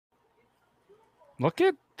Look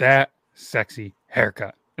at that sexy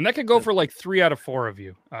haircut. And that could go for like 3 out of 4 of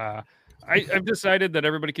you. I've decided that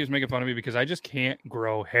everybody keeps making fun of me because I just can't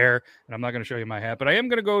grow hair. And I'm not going to show you my hat, but I am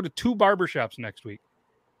going to go to 2 barbershops next week.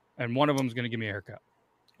 And one of them is going to give me a haircut.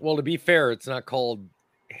 Well, to be fair, it's not called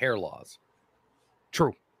hair loss.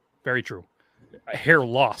 True. Very true. Hair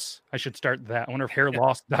loss. I should start that. I wonder if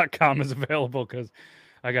hairloss.com is available because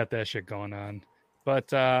I got that shit going on.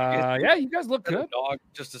 But yeah, you guys look good.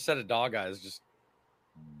 Just a set of dog eyes. Just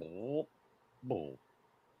bull.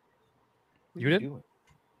 You did?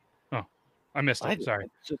 Oh, I missed it. Sorry.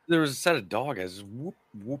 There was a set of dog eyes. Whoop,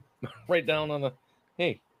 whoop, right down on the.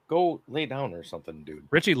 Hey, go lay down or something, dude.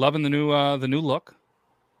 Richie, loving the new look.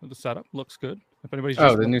 The setup looks good. If anybody's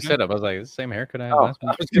the new setup. I was like, it's the same haircut I had last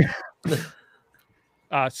week.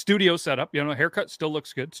 Studio setup. Haircut still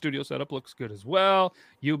looks good. Studio setup looks good as well.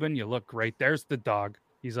 Euban, you look great. There's the dog.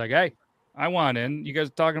 He's like, hey, I want in. You guys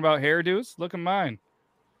talking about hairdos? Look at mine.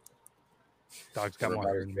 Dog's got more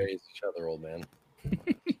hair than me. Each other, old man.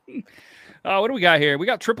 What do we got here? We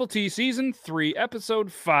got Triple T Season 3,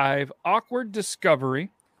 Episode 5, Awkward Discovery.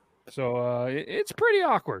 So it's pretty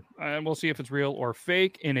awkward. And we'll see if it's real or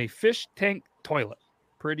fake in a fish tank toilet.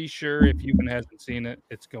 Pretty sure if Euban hasn't seen it,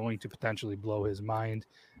 it's going to potentially blow his mind.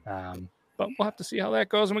 But we'll have to see how that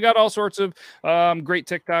goes. And we got all sorts of great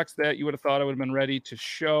TikToks that you would have thought I would have been ready to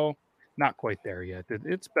show. Not quite there yet.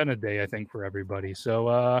 It's been a day, I think, for everybody.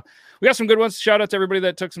 So we got some good ones. Shout out to everybody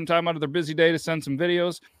that took some time out of their busy day to send some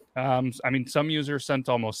videos. Some users sent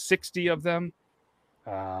almost 60 of them.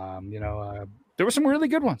 There were some really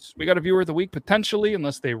good ones. We got a viewer of the week potentially,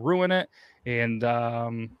 unless they ruin it. And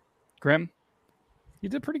Grim, you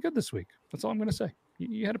did pretty good this week. That's all I'm going to say.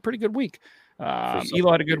 You had a pretty good week.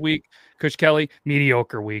 Elo had a good week. Kush Kelly,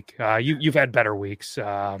 mediocre week. You've had better weeks. Who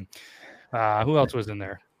else was in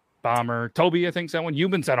there? Bomber. Toby, I think, sent one.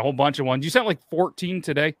 You've been sent a whole bunch of ones. You sent like 14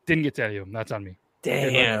 today. Didn't get to any of them. That's on me.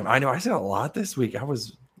 Damn. I know. I sent a lot this week. I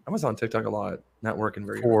was on TikTok a lot. Not working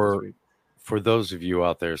very hard this week. For those of you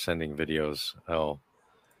out there sending videos, I'll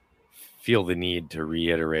feel the need to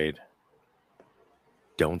reiterate.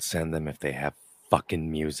 Don't send them if they have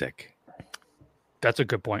fucking music. That's a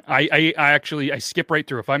good point. I actually skip right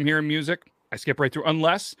through. If I'm hearing music, I skip right through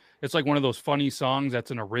unless it's like one of those funny songs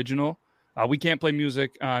that's an original. We can't play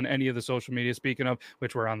music on any of the social media. Speaking of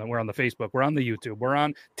which, we're on the Facebook, we're on the YouTube, we're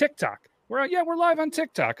on TikTok. We're live on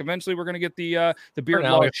TikTok. Eventually, we're gonna get the Beard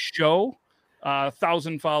Law Show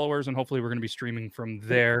 1,000 followers, and hopefully, we're gonna be streaming from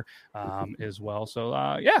there as well. So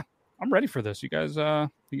I'm ready for this. You guys,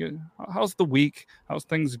 how's the week? How's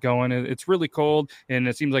things going? It's really cold, and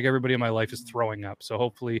it seems like everybody in my life is throwing up. So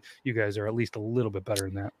hopefully, you guys are at least a little bit better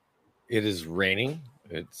than that. It is raining.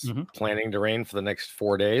 It's planning to rain for the next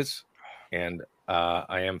 4 days. And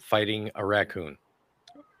I am fighting a raccoon.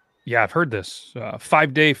 Yeah, I've heard this.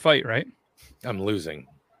 5-day fight, right? I'm losing.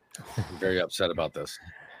 I'm very upset about this.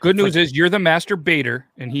 Good news is you're the master baiter,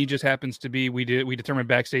 and he just happens to be, we determined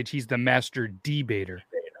backstage, he's the master debater.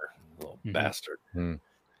 Little bastard.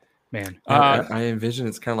 Man. I envision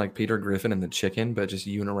it's kind of like Peter Griffin and the chicken, but just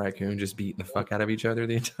you and a raccoon just beating the fuck out of each other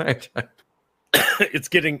the entire time. It's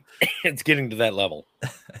getting to that level.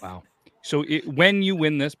 Wow. So when you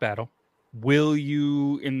win this battle, will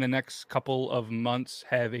you, in the next couple of months,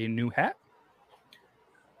 have a new hat?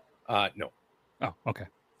 No. Oh, okay.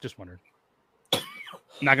 Just wondered.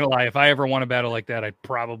 Not gonna lie, if I ever won a battle like that, I'd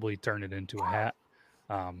probably turn it into a hat.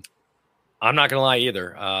 I'm not gonna lie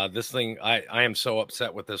either. This thing, I am so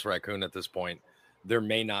upset with this raccoon at this point. There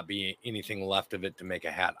may not be anything left of it to make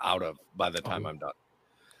a hat out of by the time I'm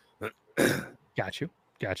done. Got you.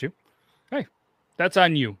 Hey. That's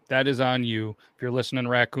on you. That is on you. If you're listening,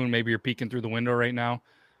 raccoon, maybe you're peeking through the window right now.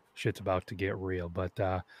 Shit's about to get real, but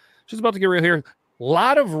shit's about to get real here. A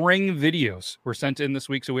lot of ring videos were sent in this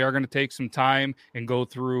week, so we are going to take some time and go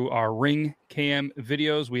through our ring cam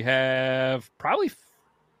videos. We have probably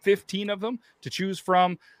 15 of them to choose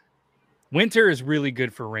from. Winter is really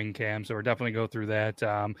good for ring cam, so we're definitely go through that.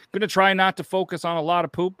 Going to try not to focus on a lot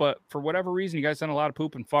of poop, but for whatever reason, you guys sent a lot of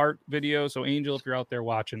poop and fart videos. So Angel, if you're out there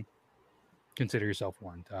watching, consider yourself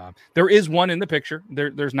warned. There is one in the picture.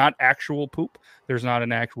 There's not actual poop. There's not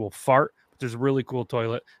an actual fart. But there's a really cool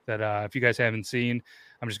toilet that if you guys haven't seen,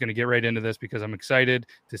 I'm just going to get right into this because I'm excited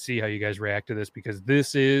to see how you guys react to this, because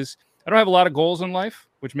this is, I don't have a lot of goals in life,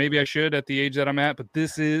 which maybe I should at the age that I'm at, but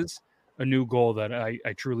this is a new goal that I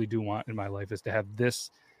truly do want in my life, is to have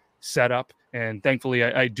this set up. And thankfully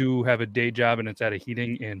I do have a day job, and it's at a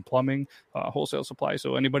heating and plumbing wholesale supply.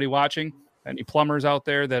 So anybody watching, any plumbers out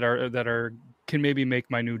there that are can maybe make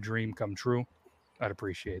my new dream come true, I'd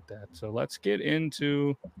appreciate that. So let's get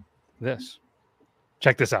into this.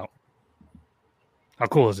 Check this out. How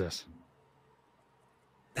cool is this?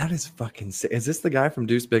 That is fucking sick. Is this the guy from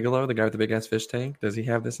Deuce Bigelow, the guy with the big ass fish tank? Does he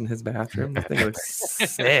have this in his bathroom? This thing looks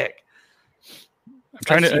sick.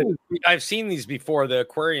 I've seen these before. The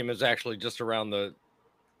aquarium is actually just around the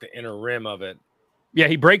inner rim of it. Yeah,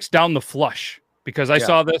 he breaks down the flush because I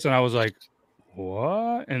saw this and I was like,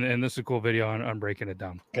 what? And this is a cool video on breaking it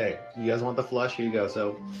down. Okay, you guys want the flush? Here you go.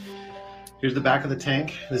 So here's the back of the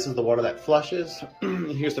tank. This is the water that flushes.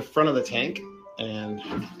 Here's the front of the tank, and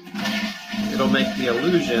it'll make the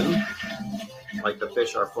illusion like the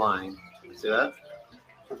fish are flying. You see that?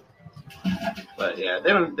 But yeah, they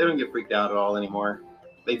don't get freaked out at all anymore.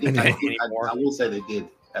 They did. I will say they did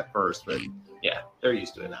at first, but yeah, they're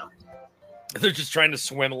used to it now. They're just trying to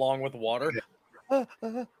swim along with the water. I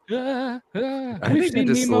think it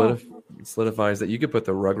just solidifies that you could put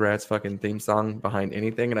the Rugrats fucking theme song behind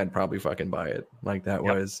anything, and I'd probably fucking buy it. Like that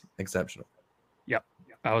was exceptional. Yep.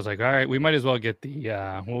 I was like, all right, we might as well get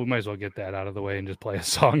we might as well get that out of the way and just play a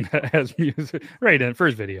song that has music right in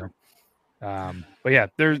first video. But yeah,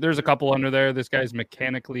 there's a couple under there. This guy's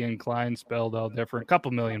mechanically inclined, spelled all different,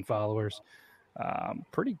 couple million followers.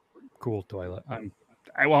 Pretty cool toilet.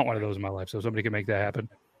 I want one of those in my life, so somebody can make that happen.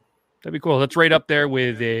 That'd be cool. That's right up there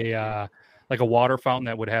with a like a water fountain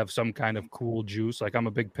that would have some kind of cool juice. Like I'm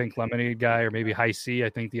a big pink lemonade guy, or maybe High C. I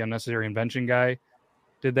think the Unnecessary Invention guy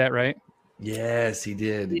did that, right? Yes, he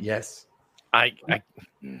did. Yes. I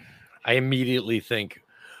immediately think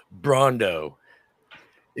Brondo.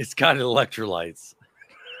 It's got electrolytes.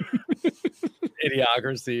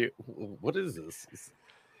 Idiocracy. What is this?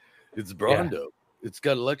 It's Brondo. Yeah. It's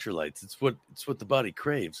got electrolytes. It's what the body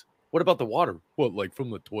craves. What about the water? What, like from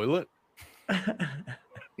the toilet?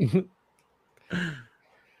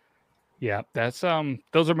 Yeah, that's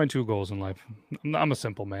those are my two goals in life. I'm a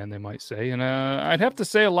simple man, they might say, and I'd have to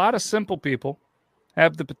say a lot of simple people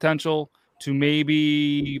have the potential to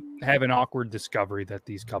maybe have an awkward discovery that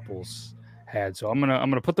these couples had. So I'm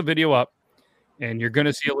gonna put the video up, and you're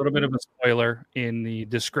gonna see a little bit of a spoiler in the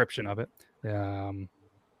description of it. It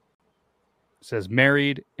says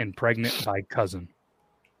married and pregnant by cousin.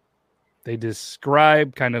 They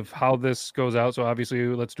describe kind of how this goes out. So obviously,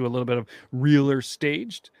 let's do a little bit of real or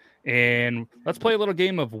staged, and let's play a little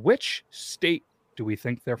game of which state do we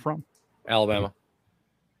think they're from? Alabama.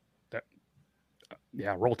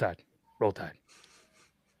 Yeah, roll tide.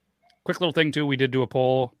 Quick little thing, too. We did do a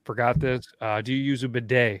poll. Forgot this. Do you use a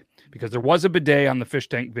bidet? Because there was a bidet on the fish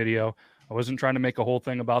tank video. I wasn't trying to make a whole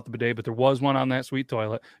thing about the bidet, but there was one on that sweet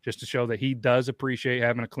toilet just to show that he does appreciate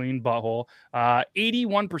having a clean butthole.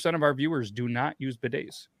 81% of our viewers do not use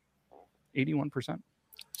bidets. 81%.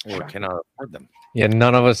 Or cannot afford them. Yeah,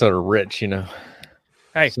 none of us are rich, you know.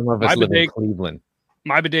 Hey, some of us live in Cleveland.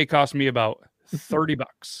 My bidet cost me about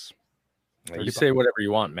 $30. You say whatever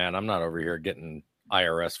you want, man. I'm not over here getting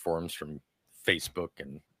IRS forms from Facebook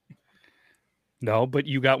and no, but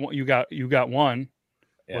you got one. You got one.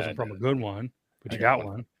 Yeah, wasn't from a good one, but you got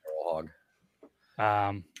one.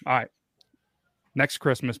 All right. Next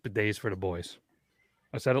Christmas, bidets for the boys.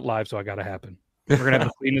 I said it live, so I got to happen. We're gonna have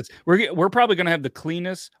the cleanest. We're probably gonna have the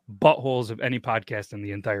cleanest buttholes of any podcast in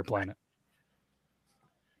the entire planet,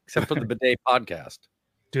 except for the bidet podcast.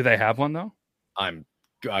 Do they have one though?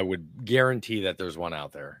 I would guarantee that there's one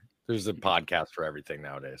out there. There's a podcast for everything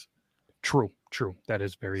nowadays. True. That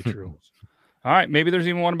is very true. All right, maybe there's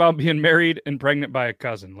even one about being married and pregnant by a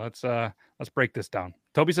cousin. Let's break this down.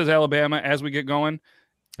 Toby says Alabama. As we get going,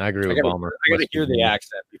 I agree with Balmer. I got to hear the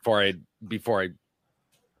accent before I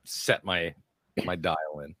set my dial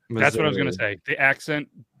in. That's what I was going to say. The accent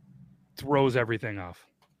throws everything off.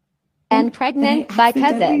 And pregnant by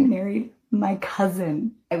cousin. Married my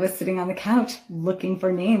cousin. I was sitting on the couch looking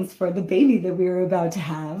for names for the baby that we were about to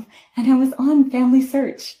have, and I was on Family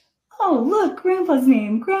Search. Oh, look, Grandpa's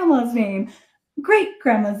name, Grandma's name,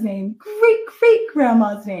 great-grandma's name,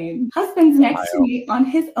 great-great-grandma's name. Husband's next to me on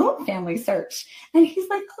his own Family Search. And he's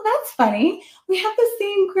like, oh, that's funny. We have the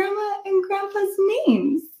same grandma and grandpa's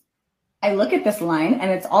names. I look at this line, and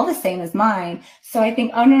it's all the same as mine. So I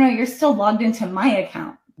think, oh, no, you're still logged into my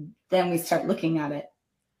account. Then we start looking at it,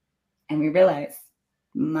 and we realize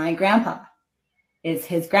my grandpa is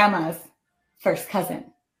his grandma's first cousin.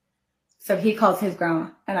 So he calls his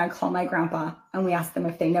grandma, and I call my grandpa, and we ask them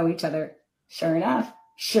if they know each other. Sure enough,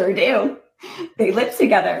 sure do. They lived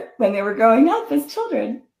together when they were growing up as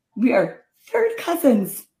children. We are third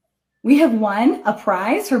cousins. We have won a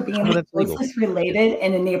prize for being the closest related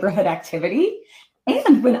in a neighborhood activity.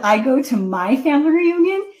 And when I go to my family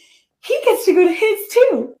reunion, he gets to go to his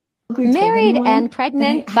too. Married and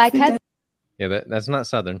pregnant by cousin. Yeah, that's not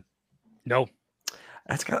Southern. No.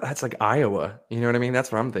 That's like Iowa. You know what I mean?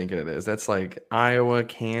 That's what I'm thinking it is. That's like Iowa, I'm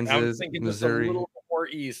Kansas, thinking Missouri. just a little more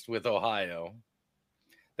east with Ohio.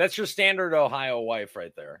 That's your standard Ohio wife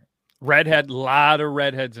right there. Redhead, lot of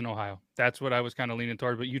redheads in Ohio. That's what I was kind of leaning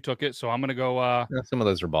toward, but you took it, so I'm gonna go. Some of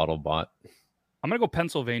those are bottle bought. I'm gonna go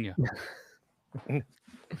Pennsylvania. I'm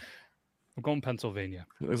going Pennsylvania.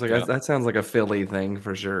 It looks like that sounds like a Philly thing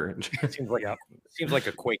for sure. Seems like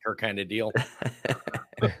a Quaker kind of deal.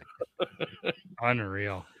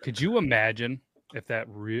 Unreal. Could you imagine if that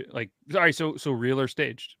sorry, so real or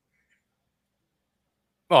staged?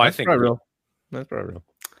 Oh, I think real. That's probably real.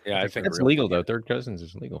 Yeah, I think it's real. legal though. Third cousins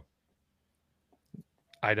is legal.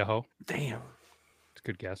 Idaho. Damn. It's a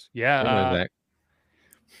good guess. Yeah. Zach.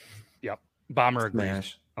 Yep. Bomber agrees.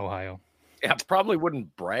 Smash. Ohio. Yeah, probably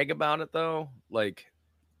wouldn't brag about it though. Like,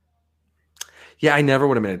 yeah, I never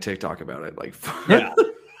would have made a TikTok about it. Like, yeah.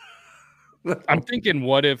 I'm thinking,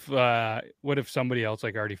 what if somebody else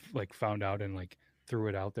like already like found out and like threw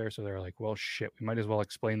it out there, so they're like, well, shit, we might as well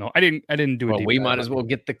explain though. I didn't do it. Well, we might as well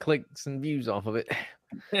get the clicks and views off of it.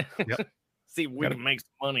 Yep. See, we can make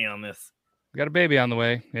some money on this. We got a baby on the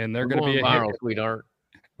way, and they're going to be a viral, hit. sweetheart.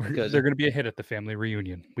 They're going to be a hit at the family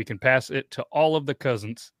reunion. We can pass it to all of the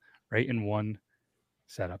cousins, right, in one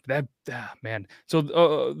setup. That man.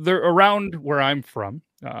 So they're around where I'm from,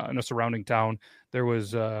 in a surrounding town. There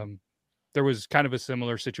was kind of a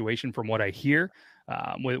similar situation from what I hear,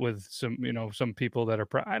 with some, some people that are,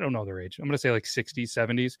 I don't know their age. I'm going to say like 60s,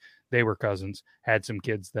 70s. They were cousins, had some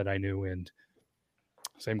kids that I knew, and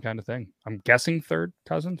same kind of thing. I'm guessing third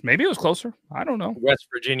cousins. Maybe it was closer. I don't know. West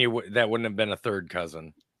Virginia, that wouldn't have been a third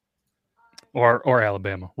cousin. Or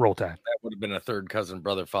Alabama. Roll Tide. That would have been a third cousin,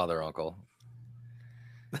 brother, father, uncle.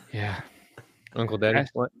 Yeah. Uncle Daddy.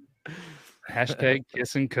 What? Hashtag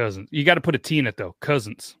kissing cousins. You got to put a T in it though.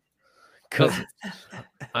 Cousins.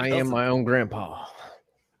 I am my own grandpa.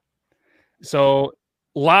 So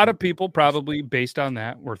a lot of people probably based on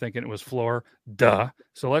that were thinking it was Florida. Duh.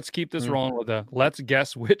 So let's keep this rolling with let's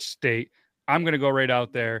guess which state. I'm going to go right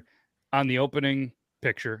out there on the opening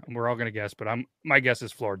picture, and we're all going to guess, but my guess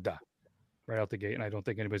is Florida right out the gate, and I don't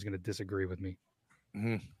think anybody's going to disagree with me.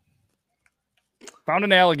 Mm-hmm. Found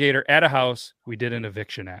an alligator at a house we did an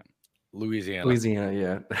eviction at. Louisiana,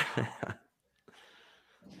 yeah.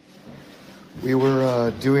 We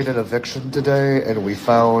were doing an eviction today, and we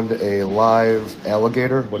found a live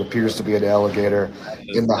alligator, what appears to be an alligator,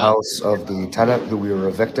 in the house of the tenant who we were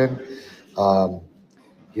evicting.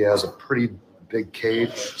 He has a pretty big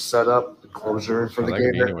cage set up, enclosure for the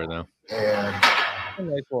gator. Anywhere, though. And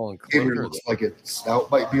gator looks like its snout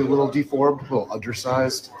might be a little deformed, a little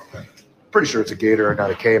undersized. Pretty sure it's a gator, not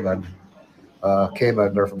a caiman.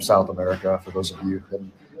 Caiman are from South America, for those of you who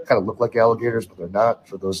kind of look like alligators, but they're not,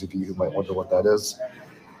 for those of you who might wonder what that is.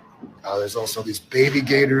 There's also these baby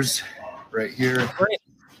gators right here.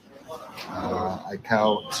 I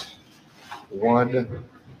count 1,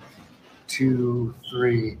 2,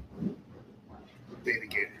 3 baby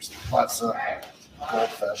gators. Lots of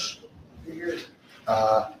goldfish.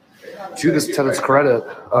 To this tenant's credit,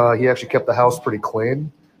 he actually kept the house pretty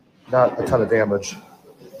clean. Not a ton of damage.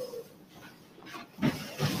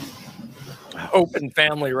 Open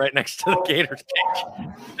family right next to the gator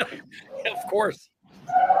tank. Of course.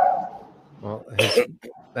 Well,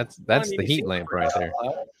 that's the heat lamp right there.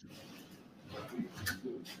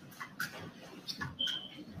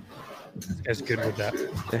 That's good with that.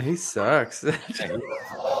 Yeah, he sucks.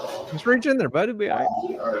 Just reach in there, buddy. Be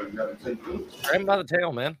all right. Grab him by the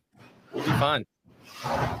tail, man. We'll be fine.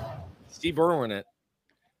 Steve Irwin it.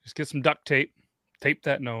 Just get some duct tape. Tape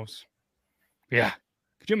that nose. Yeah.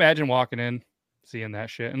 Could you imagine walking in, seeing that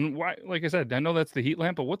shit? And why, like I said, I know that's the heat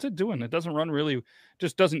lamp, but what's it doing? It doesn't run really,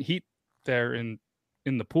 just doesn't heat there in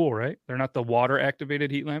the pool, right? They're not the water activated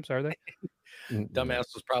heat lamps, are they?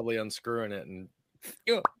 Dumbass was probably unscrewing it and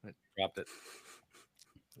dropped it.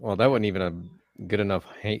 Well, that wasn't even a good enough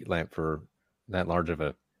heat lamp for that large of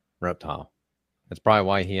a reptile. That's probably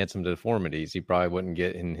why he had some deformities. He probably wouldn't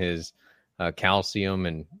get in his calcium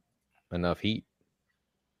and enough heat.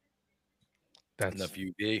 That's enough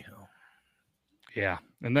UV. Yeah.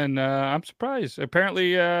 And then I'm surprised.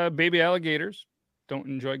 Apparently, baby alligators don't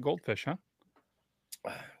enjoy goldfish, huh?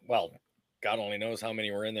 Well, God only knows how many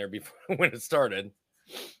were in there before when it started.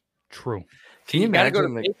 True. Can you gotta imagine go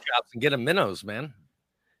to bait shops and get a minnows, man?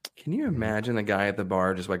 Can you imagine the guy at the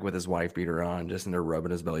bar just like with his wife beater on, just in there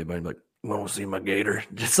rubbing his belly button, like, "Want to see my gator?"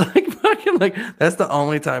 Just like fucking like that's the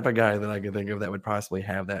only type of guy that I can think of that would possibly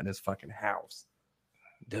have that in his fucking house.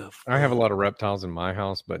 I have a lot of reptiles in my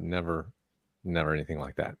house, but never anything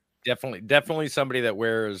like that. Definitely somebody that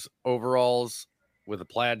wears overalls with a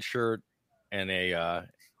plaid shirt and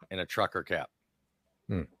a trucker cap.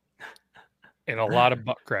 And a lot of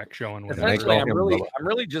butt crack showing. Essentially, I'm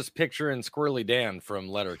really just picturing Squirrely Dan from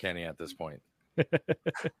Letterkenny at this point.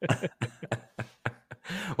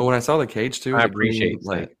 Well, when I saw the cage too, I appreciate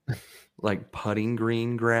like putting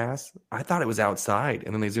green grass. I thought it was outside,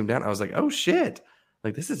 and then they zoomed out. I was like, "Oh shit!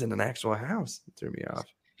 Like this isn't an actual house." It threw me off.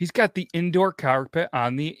 He's got the indoor carpet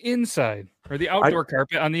on the inside, or the outdoor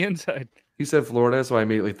carpet on the inside. You said Florida, so I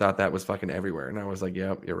immediately thought that was fucking everywhere, and I was like,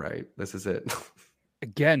 "Yep, you're right. This is it."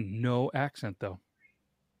 Again, no accent though.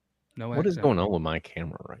 No What accent. is going on with my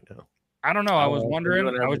camera right now? I don't know. I was wondering.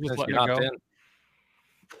 I was just letting it go.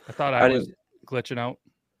 I thought I was glitching out.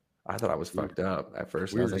 I thought I was fucked up at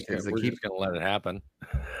first. We're just going to let it happen.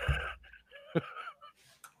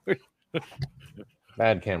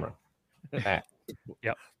 Bad camera. Bad.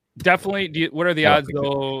 Yep. Definitely. What are the odds,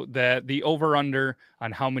 though, that the over-under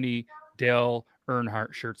on how many Dale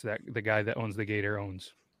Earnhardt shirts that the guy that owns the Gator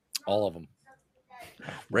owns? All of them.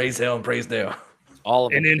 Raise hell and praise Dale. All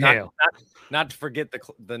of them. And inhale. Not to forget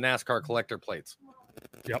the NASCAR collector plates.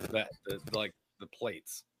 Yep. Like the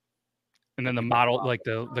plates. And then the model, like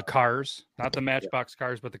the cars, not the Matchbox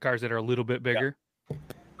cars, but the cars that are a little bit bigger. Yeah.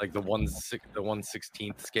 Like the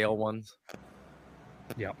 1/16th scale ones.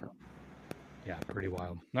 Yep. Yeah, pretty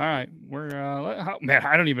wild. All right. We're man,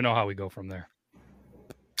 I don't even know how we go from there.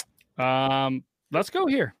 Let's go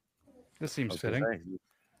here. This seems fitting.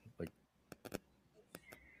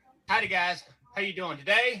 Howdy guys. How you doing?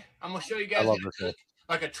 Today I'm gonna show you guys how to cook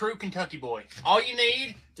like a true Kentucky boy. All you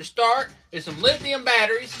need to start is some lithium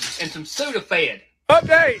batteries and some Sudafed.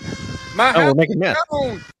 Update. We're making meth.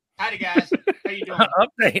 Howdy guys. How you doing?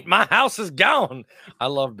 Update. My house is gone. I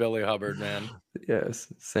love Billy Hubbard, man.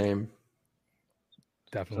 Yes, same.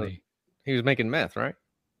 Definitely. So he was making meth, right?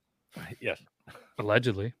 Yes.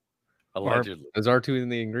 Allegedly. Those are two of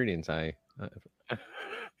the ingredients.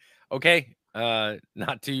 Okay.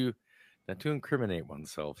 Not to incriminate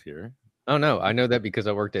oneself here. Oh no, I know that because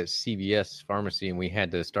I worked at CVS pharmacy and we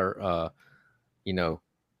had to start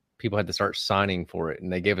people had to start signing for it,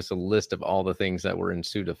 and they gave us a list of all the things that were in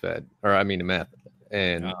Sudafed, meth,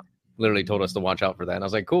 and literally told us to watch out for that. And I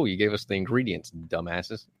was like, cool, you gave us the ingredients,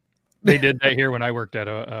 dumbasses. They did that here when I worked at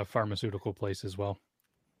a pharmaceutical place as well.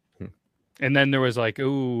 And then there was like,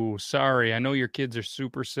 oh, sorry, I know your kids are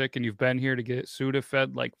super sick and you've been here to get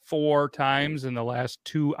Sudafed like 4 times in the last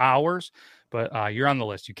 2 hours, but you're on the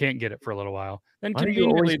list. You can't get it for a little while. Then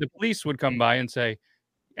conveniently, the police would come by and say,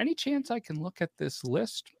 any chance I can look at this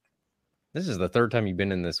list? This is the 3rd time you've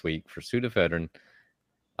been in this week for Sudafed and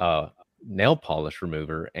nail polish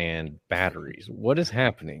remover and batteries. What is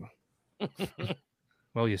happening?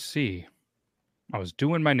 Well, you see, I was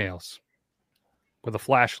doing my nails with a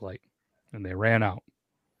flashlight and they ran out.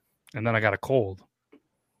 And then I got a cold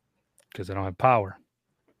because I don't have power.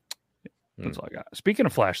 That's all I got. Speaking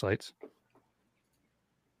of flashlights,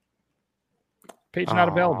 page not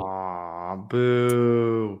available. Aw,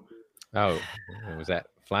 boo. Oh, was that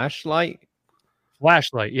flashlight?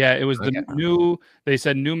 Flashlight. Yeah, it was the new, they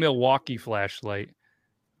said new Milwaukee flashlight.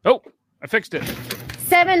 Oh, I fixed it.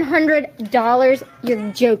 $700.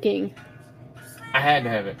 You're joking. I had to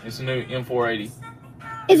have it. It's a new M480.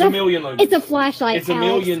 It's a million lumens. It's a flashlight. It's a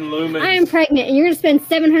million lumens. I am pregnant, and you're going to spend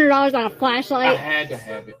 $700 on a flashlight? I had to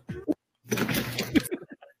have it.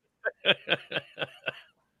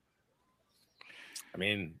 I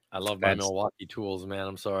mean, I love my Milwaukee tools, man.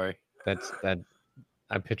 I'm sorry. I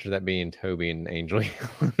picture that being Toby and Angel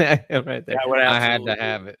right there. I had to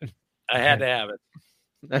have it. I had to have it.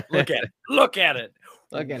 Look at it. Look at it.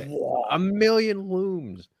 Look at it. A million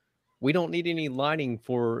looms. We don't need any lighting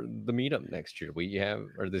for the meetup next year.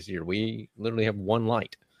 This year. We literally have one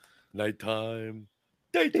light. Nighttime.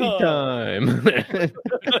 Daytime.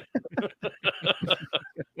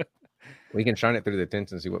 We can shine it through the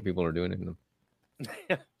tents and see what people are doing in them.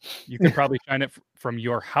 You could probably shine it from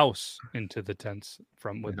your house into the tents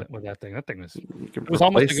with that thing. That thing was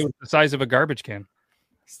almost like it was the size of a garbage can.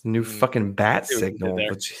 It's the new fucking bat signal.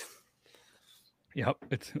 Yep,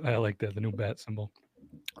 I like that, the new bat symbol.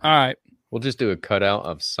 All right, we'll just do a cutout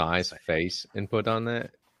of Sai's face and put on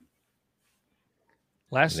that.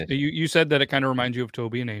 You said that it kind of reminds you of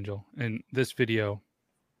Toby and Angel, and this video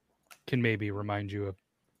can maybe remind you of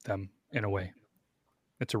them in a way.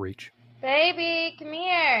 It's a reach. Baby, come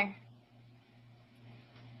here.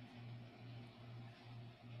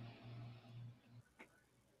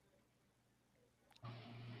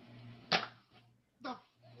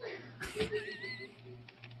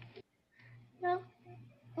 No.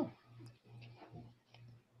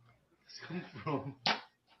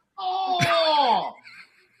 Oh!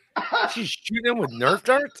 She's shooting him with Nerf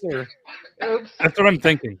darts? Or? Oops. That's what I'm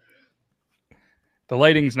thinking. The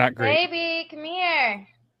lighting's not great. Baby, come here.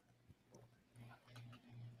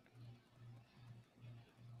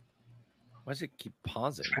 Why does it keep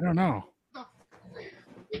pausing? I don't know.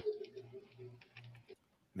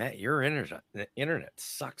 Matt, your internet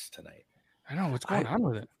sucks tonight. I know what's going on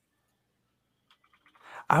with it.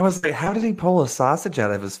 I was like, how did he pull a sausage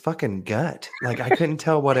out of his fucking gut? Like, I couldn't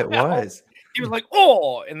tell what it was. He was like,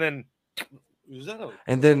 oh, and then was that a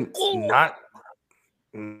And then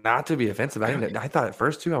not to be offensive, I thought at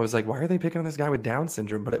first too, I was like, why are they picking on this guy with Down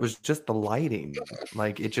syndrome? But it was just the lighting.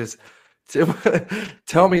 Like, it just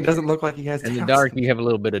tell me it doesn't look like he has In the Down dark, syndrome. you have a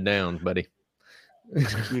little bit of down, buddy.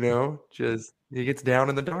 You know, just he gets down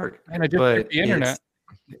in the dark. And I just But hit the internet.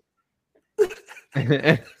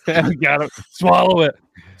 Oh, Got it. Swallow it.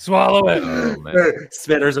 Swallow it. man.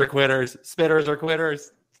 Spitters are quitters. Spitters are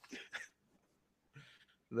quitters.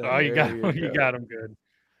 Oh, you got There you go. got him good.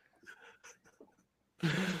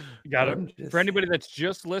 You got I'm it. just For anybody that's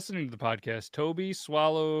just listening to the podcast, Toby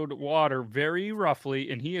swallowed water very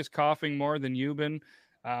roughly, and he is coughing more than you've been.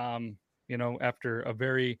 After a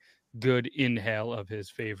very good inhale of his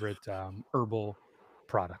favorite herbal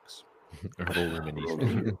products. Herbal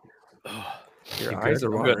remedies. Your You eyes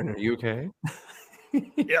good? are I'm good. watering. Are you okay?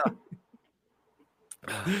 Yeah.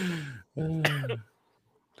 That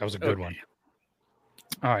was a good one.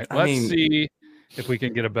 All right, I let's mean- see if we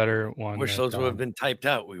can get a better one. wish that, those would have been typed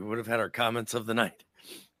out. We would have had our comments of the night.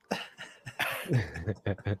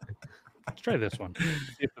 Let's try this one. See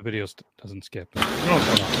if the video doesn't skip. We don't know what's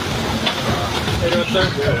going on. How you doing, sir?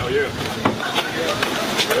 Good. How are you?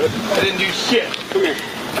 Good. I didn't do shit. Come here.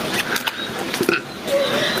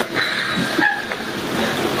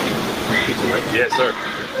 Yes, sir.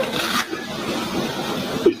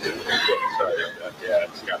 Sorry about that. Yeah, I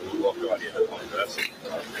just got a little off the audio.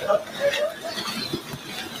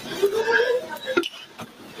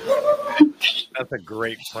 That's a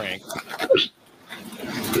great prank. All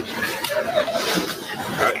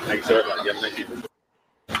right, thanks, sir. Yeah, thank you.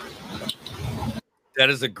 That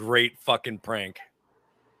is a great fucking prank.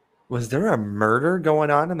 Was there a murder going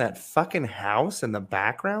on in that fucking house in the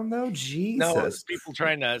background, though? Jesus. No, it's people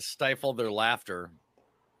trying to stifle their laughter.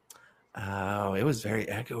 Oh, it was very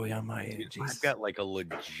echoey on my end. Dude, Jesus. I've got like a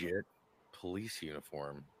legit police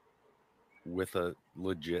uniform with a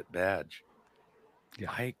legit badge.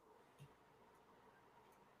 Yeah.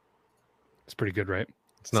 It's pretty good, right?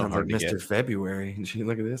 It's not Sounds hard like to Mr. get. February. And she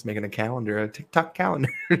look at this, making a calendar, a TikTok calendar.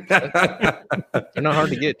 They're not hard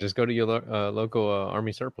to get. Just go to your local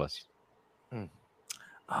Army surplus.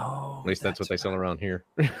 Oh, At least that's what they sell around here.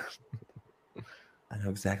 I know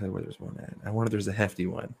exactly where there's one at. I wonder if there's a hefty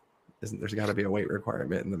one. There's got to be a weight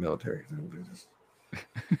requirement in the military.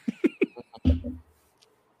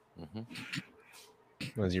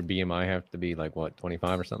 Does your BMI have to be like what,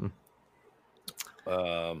 25 or something?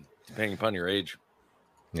 Depending upon your age.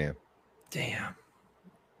 Yeah. Damn.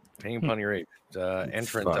 Depending upon your age.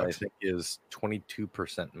 Entrant, I Fucked. think, is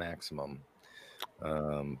 22% maximum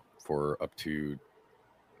for up to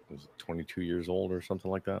 22 years old or something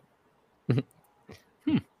like that.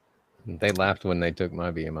 They laughed when they took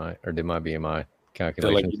my BMI or did my BMI They're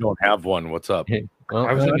calculation. like, you don't have one. What's up? Well,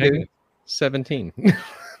 I was I at do. 17.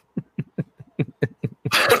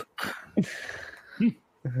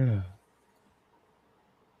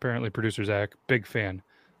 Apparently, producer Zach, big fan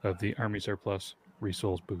of the Army surplus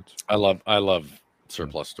resoles boots. I love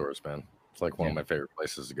surplus stores, man. It's like one of my favorite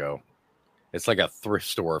places to go. It's like a thrift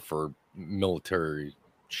store for military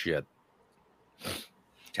shit,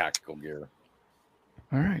 tactical gear.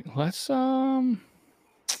 All right, let's do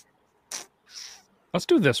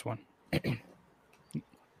this one.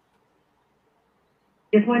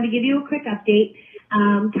 Just wanted to give you a quick update.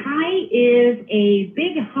 Ty is a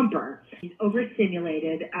big humper. He's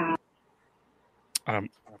overstimulated. What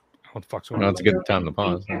the fuck's going No, on? it's a good time to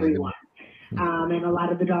pause. Everyone. And a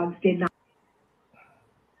lot of the dogs did not.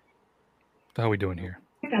 How are we doing here?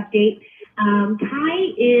 Quick update.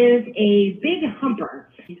 Ty is a big humper.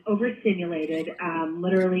 He's overstimulated,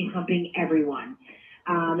 literally humping everyone.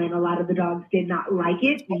 And a lot of the dogs did not like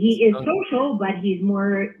it. He is social, but he's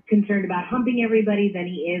more concerned about humping everybody than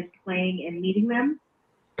he is playing and meeting them.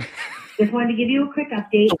 Just wanted to give you a quick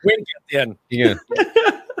update. The wink at the end. Yeah.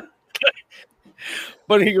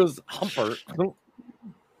 But he goes, humper.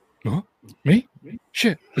 Huh? Me?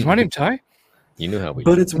 Shit. Is my name Ty? You knew how we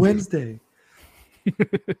But do. it's Wednesday.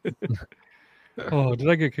 Oh, did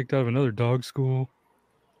I get kicked out of another dog school?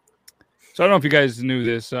 So I don't know if you guys knew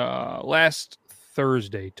this. Last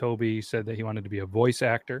Thursday, Toby said that he wanted to be a voice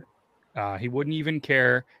actor. He wouldn't even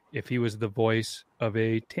care if he was the voice of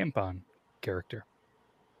a tampon character.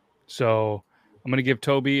 So I'm going to give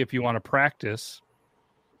Toby, if you want to practice,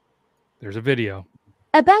 there's a video.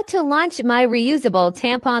 About to launch my reusable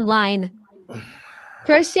tampon line.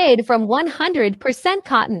 Crocheted from 100%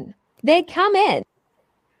 cotton. They come in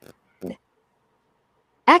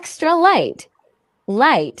extra light,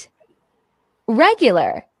 light,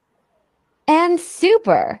 regular, and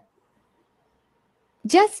super.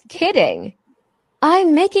 Just kidding.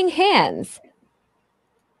 I'm making hands.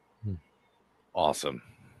 Awesome.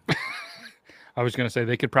 I was going to say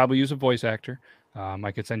they could probably use a voice actor.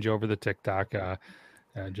 I could send you over the TikTok.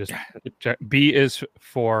 Just check. B is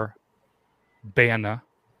for Bana.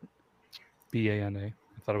 B-A-N-A. I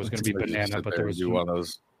thought it was going to be banana, but there was one of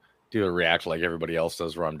those. Do a react like everybody else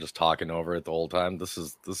does, where I'm just talking over it the whole time. This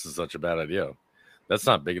is such a bad idea. That's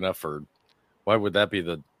not big enough for. Why would that be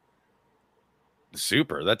the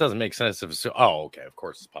super? That doesn't make sense. If it's oh, okay, of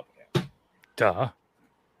course it's popping out. Duh.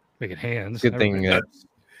 Making hands. Good thing.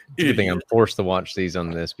 Good thing I'm forced to watch these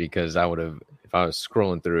on this, because I would have, if I was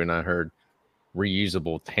scrolling through and I heard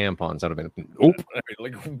reusable tampons, I'd have been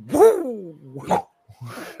like, whoa.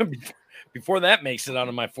 Before that makes it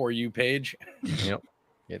onto my For You page. Yep.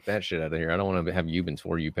 Get that shit out of here. I don't want to have Euban's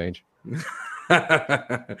For You page.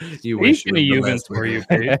 You wish you Euban's For You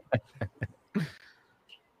page.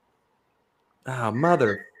 Ah,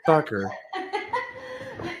 motherfucker.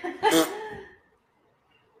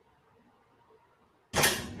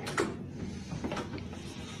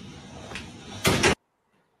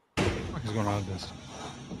 What is going on with this?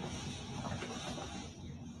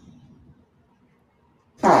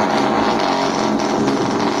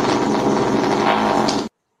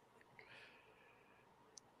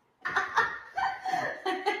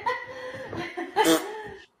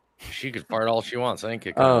 She could fart all she wants. I ain't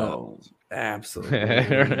kicking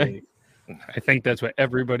absolutely. I think that's what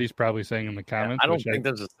everybody's probably saying in the comments. I don't think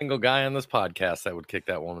there's a single guy on this podcast that would kick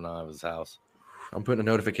that woman out of his house. I'm putting a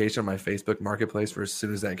notification on my Facebook Marketplace for as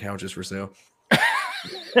soon as that couch is for sale.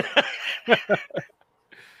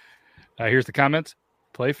 Here's the comments.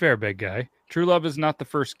 Play fair, big guy. True love is not the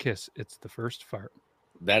first kiss. It's the first fart.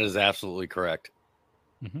 That is absolutely correct.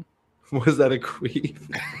 Mm-hmm. Was that a queef?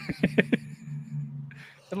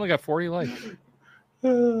 I only got 40 likes.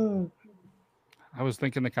 I was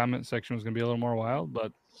thinking the comment section was going to be a little more wild,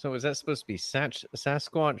 but so is that supposed to be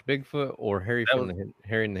Sasquatch, Bigfoot, or Harry and the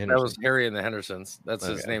Hendersons? That was Harry and the Hendersons. That's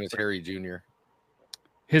his name is Harry Jr.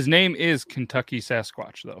 His name is Kentucky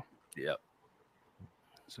Sasquatch, though. Yep.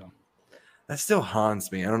 So that still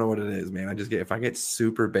haunts me. I don't know what it is, man. I just get, if I get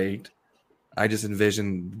super baked, I just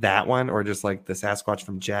envision that one, or just like the Sasquatch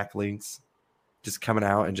from Jack Link's just coming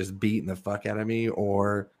out and just beating the fuck out of me,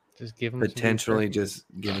 or just give him potentially just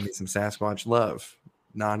giving me some Sasquatch love,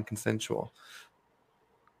 non-consensual.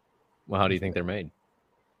 Well, how do you think they're made?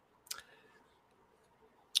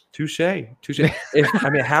 Touche. I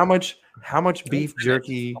mean, how much beef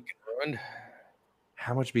jerky?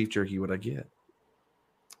 How much beef jerky would I get?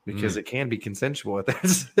 Because it can be consensual at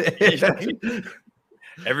that.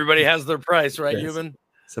 Everybody has their price, right, Yes. Euban?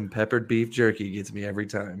 Some peppered beef jerky gets me every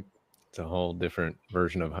time. It's a whole different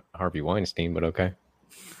version of Harvey Weinstein, but okay.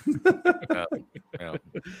 Yeah.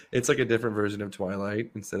 It's like a different version of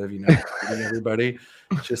Twilight. Instead of, eating everybody,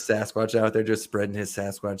 just Sasquatch out there just spreading his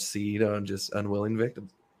Sasquatch seed on just unwilling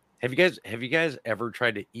victims. Have you guys ever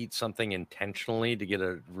tried to eat something intentionally to get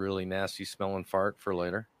a really nasty smelling fart for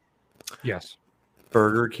later? yes,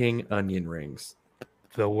 Burger King onion rings.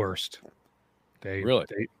 the worst. They Really?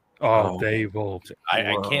 They will.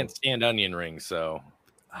 I can't stand onion rings, so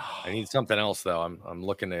I need something else though. I'm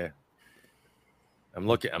looking to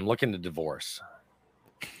divorce.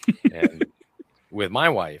 And with my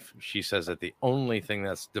wife, she says that the only thing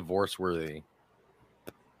that's divorce worthy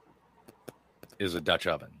is a Dutch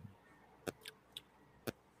oven.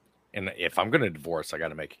 And if I'm going to divorce, I got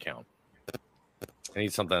to make it count. I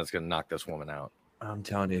need something that's going to knock this woman out. I'm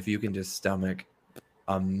telling you, if you can just stomach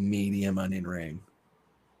a medium onion ring,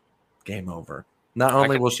 game over. Not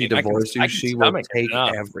only will she divorce you, she will take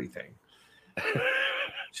everything.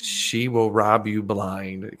 She will rob you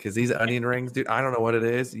blind, because these onion rings, dude, I don't know what it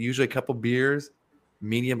is. Usually a couple beers,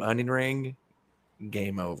 medium onion ring,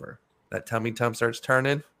 game over. That tummy tum starts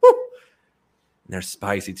turning. Woo! And they're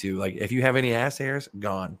spicy too. Like, if you have any ass hairs,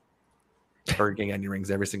 gone. Burger King onion rings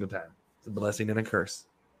every single time. It's a blessing and a curse.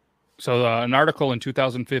 So an article in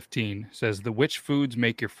 2015 says the which foods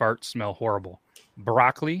make your fart smell horrible.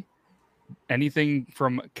 Broccoli, anything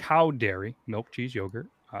from cow dairy, milk, cheese, yogurt,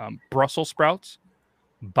 Brussels sprouts,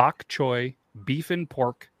 bok choy, beef and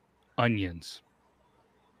pork, onions.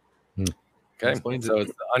 Okay, so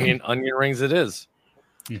it's the onion rings. It is.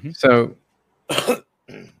 Mm-hmm. So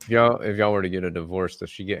If y'all were to get a divorce, does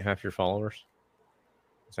she get half your followers?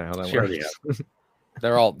 Is that how that works?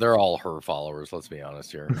 They're all her followers. Let's be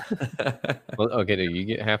honest here. Well, okay, do you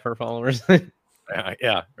get half her followers?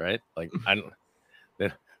 Yeah, right. Like I don't.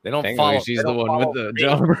 They don't Technically, follow. she's they the don't one with follow the me.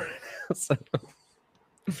 job.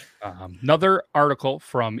 Another article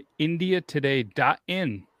from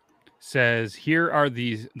IndiaToday.in says here are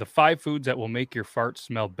the 5 foods that will make your fart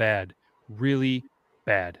smell bad, really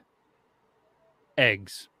bad.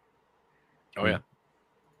 Eggs. Oh yeah.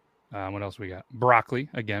 What else we got? Broccoli,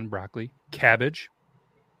 cabbage,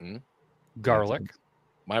 garlic.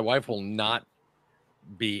 My wife will not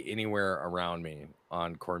be anywhere around me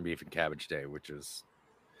on corned beef and cabbage day, which is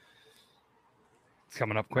It's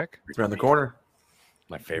coming up quick. It's around the corner.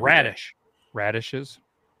 My favorite. Radish. Radishes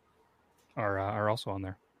are also on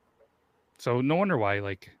there. So no wonder why.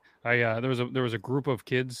 Like there was a group of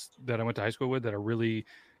kids that I went to high school with that are really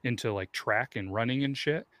into like track and running and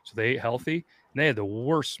shit. So they ate healthy and they had the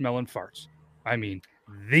worst smelling farts. I mean,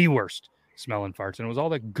 the worst smelling farts. And it was all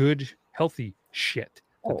that good, healthy shit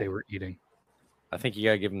that they were eating. I think you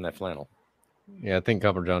gotta give them that flannel. Yeah, I think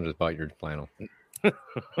Copper John just bought your flannel.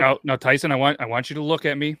 Now, Tyson, I want you to look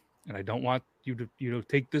at me, and I don't want you to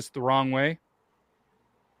take this the wrong way.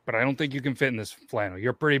 But I don't think you can fit in this flannel.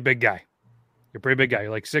 You're a pretty big guy.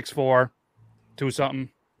 You're like 6'4", 2 something.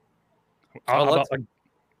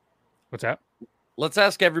 What's that? Let's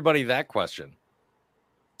ask everybody that question.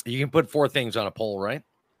 You can put 4 things on a poll, right?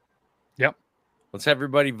 Yep. Let's have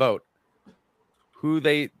everybody vote who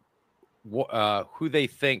they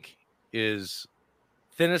think is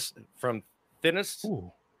thinnest from thinnest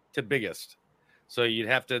to biggest. So you'd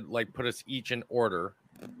have to like put us each in order.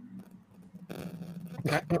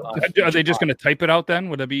 Are they just going to type it out then?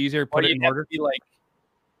 Would it be easier to put it in order?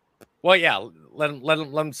 Well, yeah. Let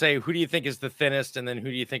them say who do you think is the thinnest, and then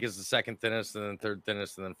who do you think is the second thinnest, and then third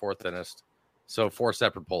thinnest, and then fourth thinnest. So 4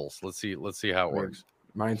 separate polls. Let's see how it works.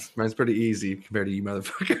 Mine's pretty easy compared to you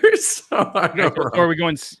motherfuckers. So I know. So are we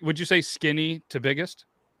going? Would you say skinny to biggest?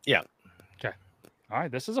 Yeah. Okay. All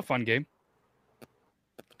right. This is a fun game.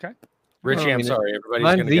 Okay. Richie, I'm sorry. Everybody's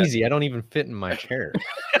mine's gonna easy. I don't even fit in my chair.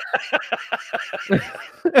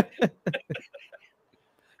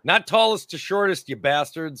 Not tallest to shortest, you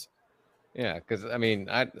bastards. Yeah, because I mean,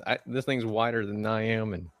 I this thing's wider than I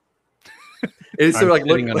am, and it's so like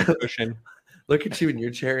sitting on a cushion. Look at you in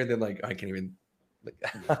your chair, and then like I can't even.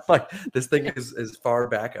 Like this thing is as far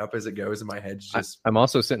back up as it goes in my head. I'm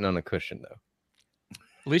also sitting on a cushion though.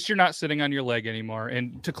 At least you're not sitting on your leg anymore.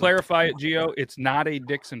 And to clarify it, Gio, it's not a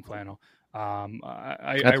Dixon flannel.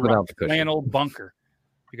 I run Flannel Bunker.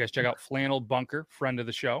 You guys check out Flannel Bunker, friend of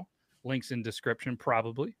the show. Links in description,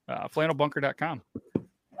 probably. Flannelbunker.com.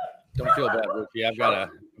 Don't feel bad, Richie. I've got a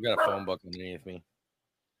phone book underneath me.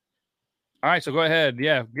 All right, so go ahead.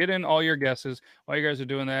 Yeah, get in all your guesses. While you guys are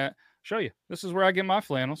doing that, show you. This is where I get my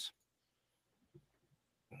flannels.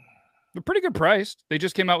 They're pretty good priced. They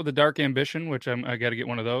just came out with the Dark Ambition, which I got to get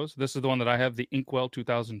one of those. This is the one that I have, the Inkwell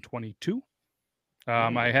 2022.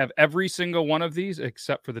 I have every single one of these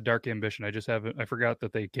except for the Dark Ambition. I forgot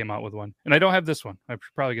that they came out with one. And I don't have this one. I should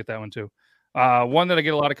probably get that one too. One that I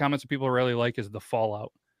get a lot of comments that people really like is the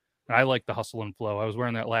Fallout. And I like the Hustle and Flow. I was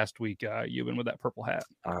wearing that last week. You've been with that purple hat.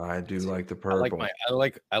 I do like the purple.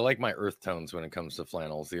 I like my earth tones when it comes to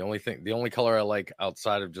flannels. The only color I like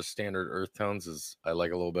outside of just standard earth tones is I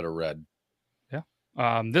like a little bit of red. Yeah.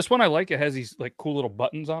 This one I like. It has these like cool little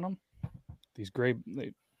buttons on them. These gray.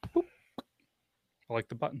 I like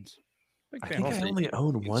the buttons. I think I only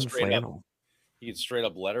own one flannel. You can straight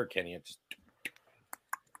up letter Kenny. Just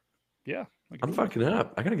yeah. I'm fucking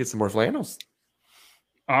up. I gotta get some more flannels.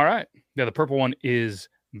 All right. Yeah, the purple one is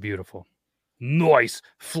beautiful. Nice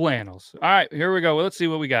flannels. All right, here we go. Well, let's see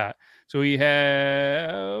what we got. So we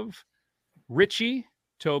have Richie,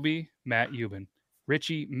 Toby, Matt, Euban.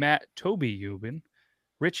 Richie, Matt, Toby, Euban.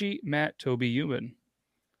 Richie, Matt, Toby, Euban.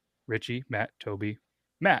 Richie, Matt, Toby,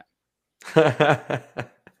 Matt.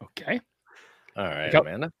 Okay. All right,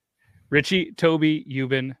 Amanda. Richie, Toby,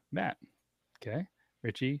 Euban, Matt. Okay.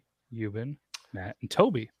 Richie, Euban, Matt, and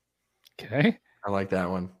Toby. Okay. I like that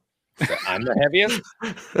one. I'm the heaviest.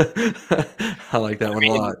 I like that one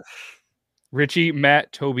a lot. Richie,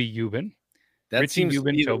 Matt, Toby, Euban. That Richie, seems Euban,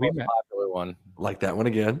 to be Toby, the most Matt. popular one. Like that one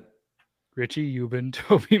again. Richie, Euban,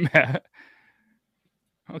 Toby, Matt.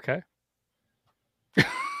 Okay.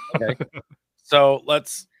 Okay. So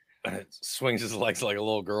let's swings his legs like a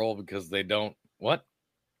little girl because they don't what?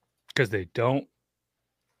 Because they don't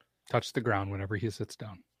touch the ground whenever he sits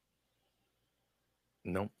down.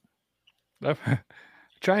 Nope.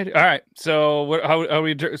 Try it. All right. So how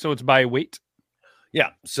we? So it's by weight. Yeah.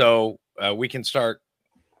 So we can start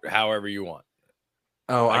however you want.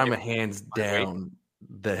 Oh, I'm hands down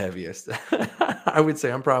the heaviest. I would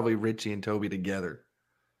say I'm probably Richie and Toby together.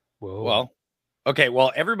 Whoa. Well, okay.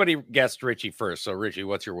 Well, everybody guessed Richie first. So, Richie,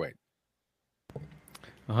 what's your weight?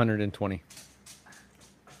 120.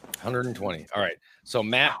 120. All right. So,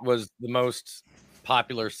 Matt was the most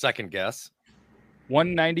popular second guess.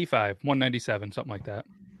 195, 197, something like that.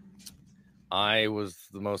 I was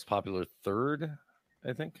the most popular third,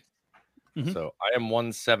 I think. Mhm. So, I am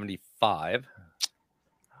 175.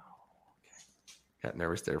 Got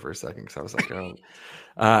nervous there for a second because I was like, oh,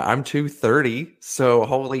 I'm 230. So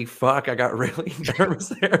holy fuck, I got really nervous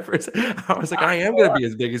there for a second. I was like, I am gonna be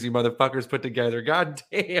as big as you motherfuckers put together. God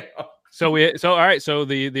damn. So all right. So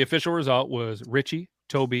the official result was Richie,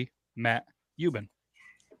 Toby, Matt, Euban.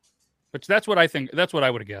 Which that's what I think. That's what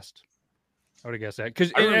I would have guessed. I would have guessed that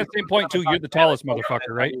because at the same point too, you're the tallest motherfucker,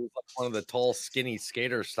 right? He was like one of the tall, skinny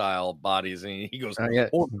skater style bodies, and he goes, Yeah.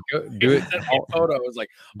 "Oh, Do it. photo." I was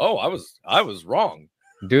like, "Oh, I was wrong."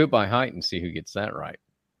 Do it by height and see who gets that right.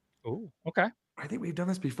 Oh, okay. I think we've done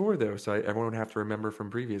this before though, so everyone would have to remember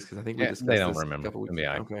from previous because I think we discussed they don't this remember. a couple weeks It'll be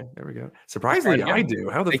ago. all right. Okay, there we go. Surprisingly, I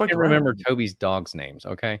do. How the They fuck can do I remember Toby's dogs' names?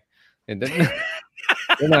 Okay, and they're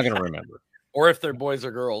not going to remember. Or if they're boys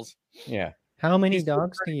or girls. Yeah. How many He's so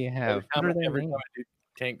dogs do pretty. you have? What are their Every time names? I do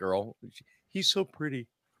Tank Girl, he's so pretty.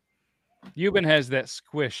 Euban has that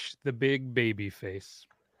squish, the big baby face.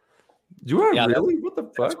 Do I Yeah, really? What the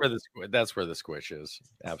fuck? That's where the squish is.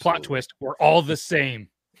 Absolutely. Plot twist: we're all the same.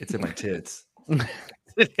 It's in my tits.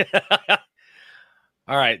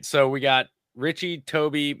 All right, so we got Richie,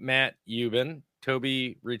 Toby, Matt, Euban.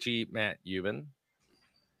 Toby, Richie, Matt, Euban.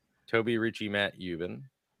 Toby, Richie, Matt, Euban.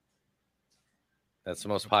 That's the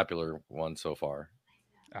most popular one so far.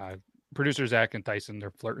 Producer Zach and Tyson,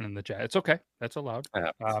 they're flirting in the chat. It's okay. That's allowed.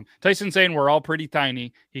 Yeah. Tyson saying we're all pretty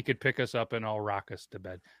tiny. He could pick us up and all rock us to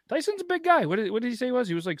bed. Tyson's a big guy. What did he say he was?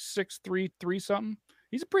 He was like 6'3", 3 something.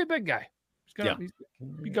 He's a pretty big guy. He's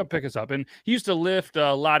gonna pick us up. And he used to lift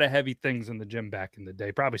a lot of heavy things in the gym back in the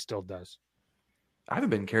day. Probably still does. I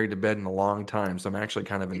haven't been carried to bed in a long time, so I'm actually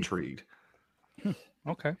kind of intrigued.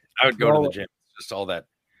 Okay. I would go to the gym. Just all that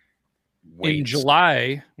weights. In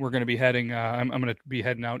July, we're going to be heading. I'm going to be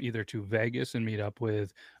heading out either to Vegas and meet up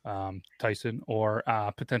with Tyson, or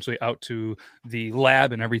potentially out to the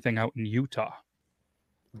lab and everything out in Utah.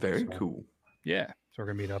 Very cool. Yeah, so we're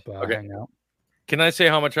gonna meet up, hang out. Can I say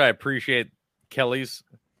how much I appreciate Kelly's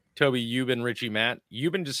Toby, Euban, Richie, Matt?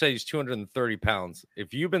 Euban just said he's 230 pounds. If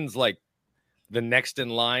Euban's like the next in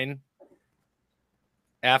line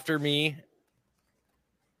after me,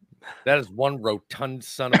 that is one rotund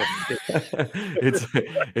son of a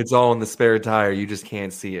bitch. It's all in the spare tire. You just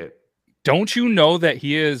can't see it. Don't you know that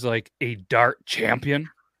he is like a dart champion?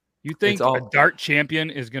 You think a dart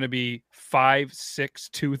champion is going to be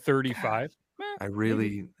 5'6", 235? I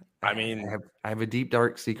really, I mean, I have a deep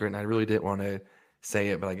dark secret, and I really didn't want to say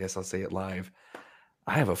it, but I guess I'll say it live.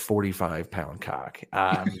 I have a 45-pound cock.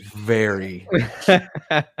 I'm very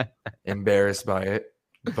embarrassed by it,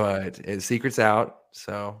 but the secret's out,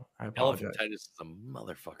 so I apologize. Elephantitis is a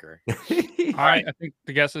motherfucker. All right, I think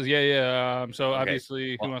the guess is yeah. So Okay.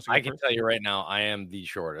 obviously, who wants to go I can first? tell you right now, I am the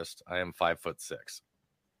shortest. I am 5'6".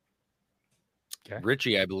 Okay.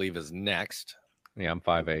 Richie, I believe, is next. Yeah, I'm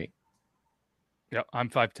 5'8". Yep, I'm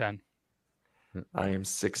 5'10". I am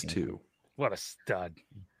 6'2". What a stud!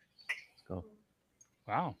 Go.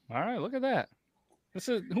 Wow. All right, look at that.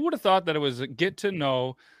 Who would have thought that it was get to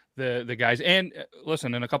know the guys. And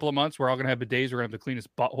listen, in a couple of months, we're all going to have bidets. We're going to have the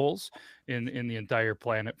cleanest buttholes in the entire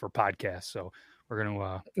planet for podcasts. So we're going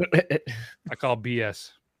to, I call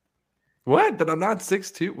BS. What? That I'm not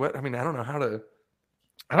 6'2"? What? I mean, I don't know how to.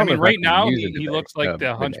 I mean, right now he today. looks like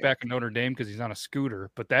the Hunchback of Notre Dame because he's on a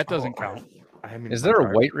scooter, but that doesn't count. Is there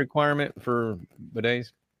a weight requirement for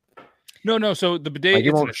bidets? No. So the bidet, like,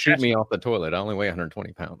 you won't shoot me off the toilet. I only weigh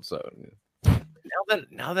 120 pounds. So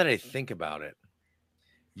now that I think about it,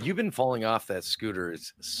 you've been falling off that scooter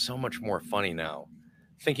is so much more funny now.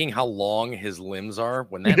 Thinking how long his limbs are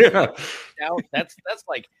when that out, that's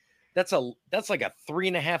like a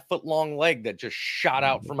 3.5 foot long leg that just shot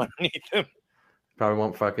out from underneath him. Probably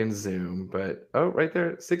won't fucking zoom, but right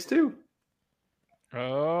there, 6'2".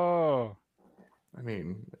 Oh, I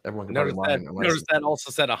mean, everyone can notice probably that. Notice that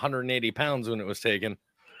also said 180 pounds when it was taken.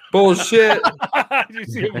 Bullshit. Did you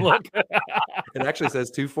see him look? It actually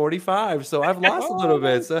says 245, so I've lost a little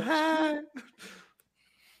bit. So hi.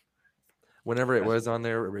 Whenever it was on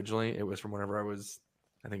there originally, it was from whenever I was,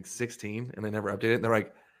 I think, 16, and they never updated it. And they're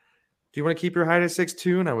like, "Do you want to keep your height at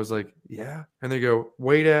 6'2"? And I was like, "Yeah." And they go,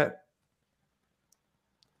 "Weight at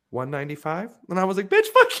 $195, and I was like, "Bitch,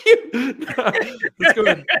 fuck you." Let's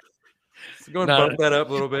go and bump that up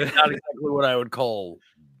a little bit. Not exactly what I would call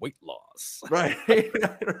weight loss. Right.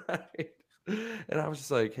 Right. And I was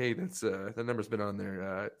just like, "Hey, that's that number's been on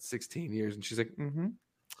there 16 years," and she's like, "Mm-hmm.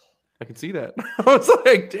 I can see that." I was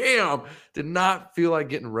like, "Damn!" Did not feel like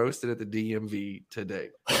getting roasted at the DMV today.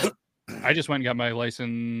 I just went and got my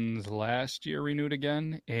license last year, renewed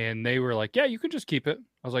again, and they were like, "Yeah, you can just keep it."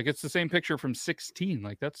 I was like, "It's the same picture from 16.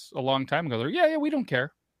 Like, that's a long time ago." They're like, yeah, we don't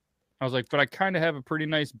care. I was like, "But I kind of have a pretty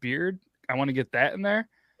nice beard. I want to get that in there."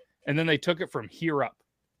 And then they took it from here up.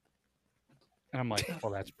 And I'm like,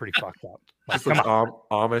 "Well, that's pretty fucked up." Like, Just looks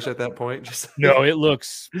Amish at that point. Just no, it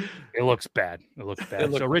looks bad. It looks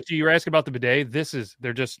bad. So, Richie, you were asking about the bidet.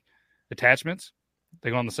 They're just attachments. They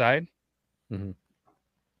go on the side. Mm-hmm.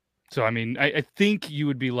 So, I mean, I think you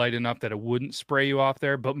would be light enough that it wouldn't spray you off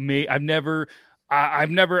there. But I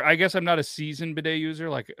guess I'm not a seasoned bidet user.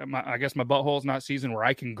 Like, I guess my butthole's not seasoned where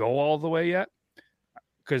I can go all the way yet.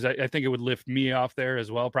 Because I think it would lift me off there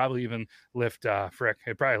as well. Probably even lift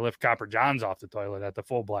it'd probably lift Copper John's off the toilet at the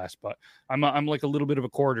full blast. But I'm like a little bit of a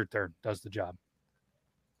quarter turn. Does the job.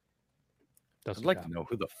 I'd like to know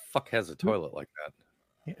who the fuck has a toilet like that.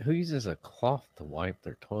 Yeah, who uses a cloth to wipe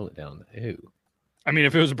their toilet down? Ew. I mean,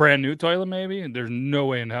 if it was a brand new toilet, maybe. There's no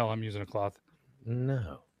way in hell I'm using a cloth.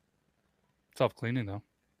 No. Self-cleaning, though.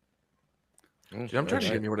 Dude, I'm trying to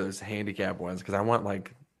get me one of those handicap ones because I want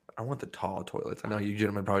the tall toilets. I know you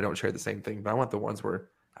gentlemen probably don't share the same thing, but I want the ones where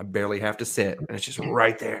I barely have to sit and it's just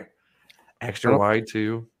right there. Extra wide,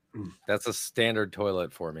 too. That's a standard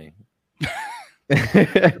toilet for me.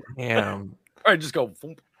 Damn. All right, just go.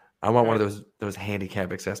 I want one of those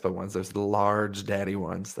handicap accessible ones, those large daddy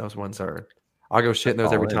ones. Those ones are... I'll go shit in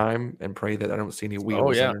those every time and pray that I don't see any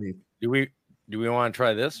wheels underneath. Do we want to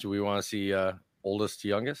try this? Do we want to see oldest to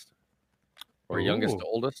youngest? Or youngest to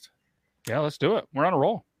oldest? Yeah, let's do it. We're on a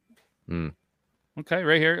roll. Okay,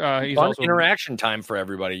 right here. He's Fun also interaction time for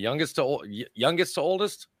everybody. Youngest to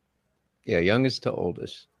oldest? Yeah, youngest to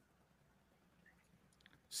oldest.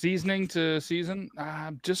 Seasoning to season,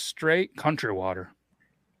 just straight country water.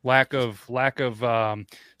 Lack of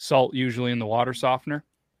salt usually in the water softener.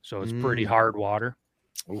 So it's pretty hard water.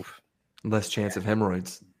 Oof. Less chance of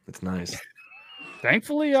hemorrhoids. It's nice.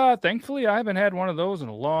 Thankfully, I haven't had one of those in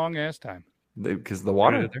a long ass time. Because the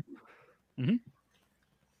water. Mm-hmm.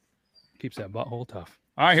 Keeps that butthole tough.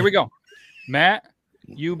 All right, here we go. Matt,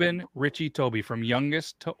 Euban, Richie, Toby, from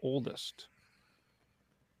youngest to oldest.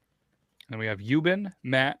 And we have Euban,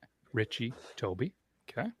 Matt, Richie, Toby.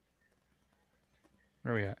 Okay.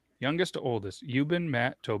 Where are we at? Youngest to oldest. Euban,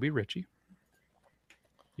 Matt, Toby, Richie.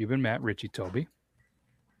 Euban, Matt, Richie, Toby.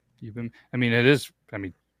 Euban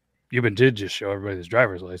did just show everybody his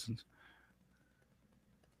driver's license.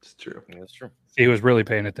 It's true. That's true. He was really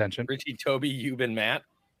paying attention. Richie, Toby, Euban, Matt.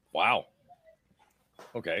 Wow.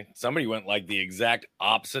 Okay. Somebody went like the exact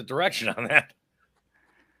opposite direction on that.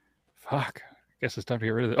 Fuck. Guess it's time to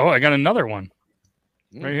get rid of it. Oh, I got another one.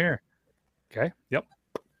 Right here. Okay. Yep.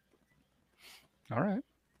 All right.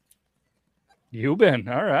 Euban.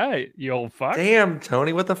 All right. You old fuck. Damn,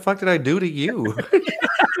 Tony. What the fuck did I do to you?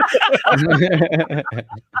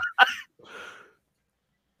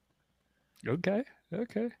 Okay.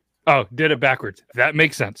 Oh, did it backwards. That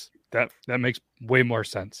makes sense. That makes way more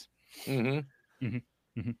sense. Mm-hmm.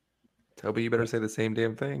 Mm-hmm. Mm-hmm. Toby, you better say the same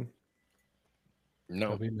damn thing.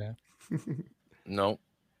 No. Toby, man. No.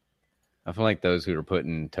 I feel like those who are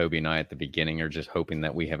putting Toby and I at the beginning are just hoping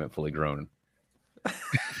that we haven't fully grown. That's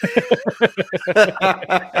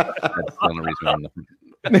the only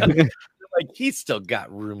reason. Like he's still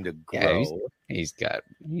got room to grow. Yeah, he's got.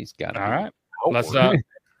 All right.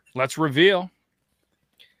 Let's reveal.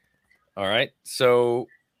 All right. So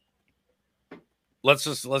let's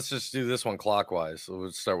just do this one clockwise. So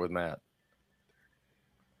let's start with Matt.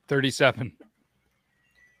 37.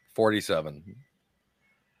 47.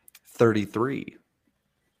 33.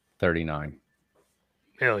 39.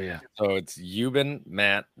 Hell yeah. So it's Euban,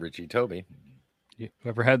 Matt, Richie, Toby.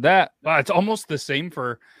 Whoever had that? It's almost the same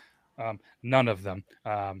for none of them.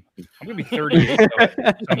 I'm going to be 38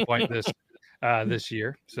 at some point this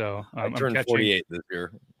year. So I'm turning 48 this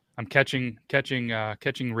year. I'm catching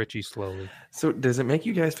Richie slowly. So does it make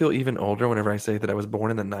you guys feel even older whenever I say that I was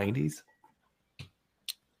born in the 90s?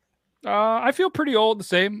 I feel pretty old, the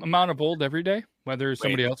same amount of old every day, whether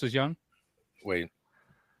somebody else is young. Wait.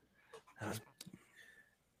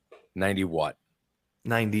 90 what?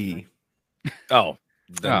 90. Oh,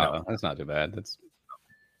 no, that's not too bad. That's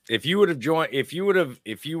if you would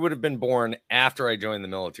have been born after I joined the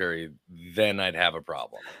military, then I'd have a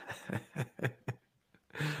problem.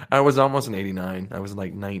 I was almost in 89. I was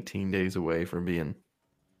like 19 days away from being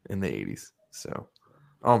in the 80s. So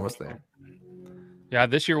almost there. Yeah,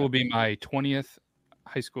 this year will be my 20th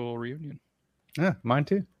high school reunion. Yeah, mine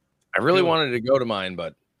too. I really wanted to go to mine,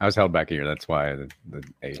 but I was held back a year. That's why the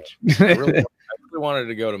age. I really wanted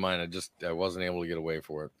to go to mine. I wasn't able to get away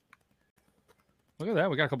for it. Look at that.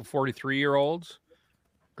 We got a couple 43-year-olds.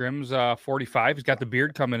 Grimm's 45. He's got the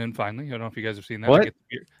beard coming in finally. I don't know if you guys have seen that. What?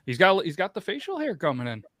 He's got the facial hair coming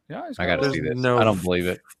in. Yeah, I got to see this. No I don't believe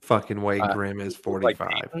it. Fucking way Grimm is 45.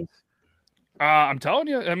 I'm telling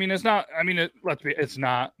you. I mean, it's not. I mean, it's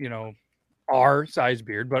not. Our size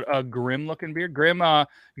beard, but a Grimm looking beard. Grimm,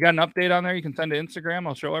 you got an update on there? You can send to Instagram.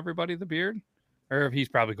 I'll show everybody the beard. Or if he's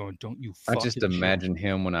probably going, don't you? I just imagine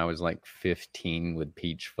him when I was like 15 with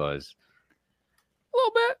peach fuzz. A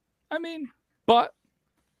little bit. I mean, but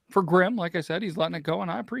for Grimm, like I said, he's letting it go,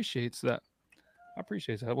 and I appreciate that.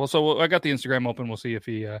 Well, so I got the Instagram open. We'll see if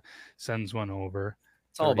he sends one over.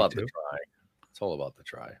 It's all about the try. It's all about the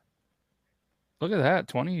try. Look at that,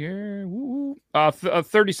 20 year.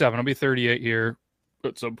 37. I'll be 38 here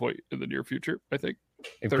at some point in the near future, I think.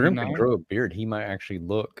 If Grimm can grow a beard, he might actually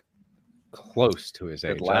look close to his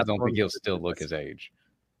age. I don't think he'll still look his age.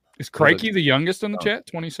 Is Crikey the youngest in the chat?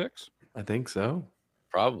 26? I think so.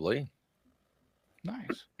 Probably.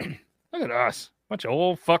 Nice. Look at us. Bunch of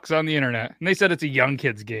old fucks on the internet. And they said it's a young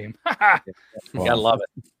kid's game. Well, gotta love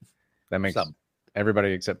it. That makes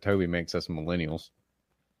everybody except Toby makes us millennials.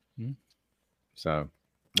 Hmm. So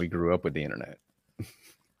we grew up with the internet.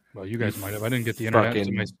 Well, you guys might have. I didn't get the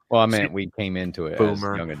internet. Well, I meant we came into it as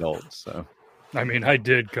young adults. So I mean, I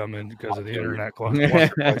did come in because of the internet.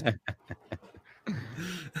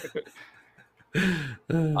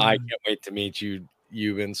 I can't wait to meet you,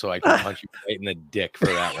 Euban, so I can punch you right in the dick for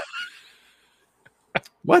that one.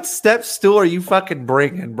 What step stool are you fucking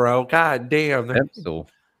bringing, bro? God damn. Step stool.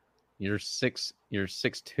 You're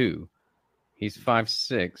 6'2". He's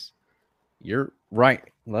 5'6". You're right.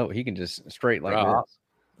 Low. He can just straight like this.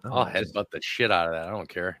 I'll headbutt the shit out of that. I don't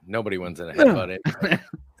care. Nobody wins in a headbutt.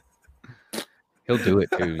 He'll do it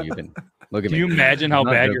too. You can look at me. Do you imagine how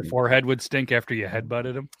bad your forehead would stink after you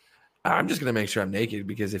headbutted him? I'm just gonna make sure I'm naked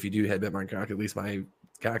because if you do headbutt my cock, at least my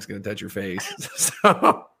cock's gonna touch your face.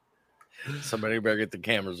 So somebody better get the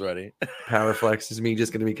cameras ready. Power flex is me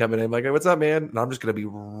just gonna be coming in like, hey, what's up, man? And I'm just gonna be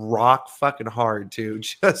rock fucking hard too.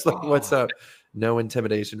 Just like, what's up? No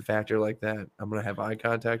intimidation factor like that. I'm gonna have eye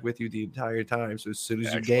contact with you the entire time. So as soon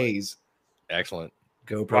as you gaze, excellent.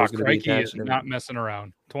 GoPro's gonna be attached. Is not messing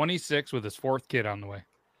around. 26 with his 4th kid on the way.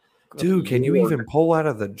 Dude, can you even pull out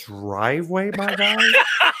of the driveway, my guy?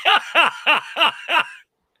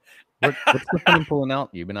 What's the fun in pulling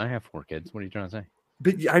out? Euban, I have 4 kids. What are you trying to say?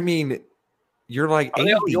 But I mean, you're like, are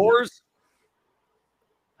they all yours?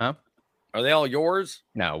 Huh? Are they all yours?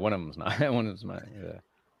 No, one of them's not. One of them's my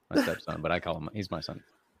stepson, but I call him. He's my son.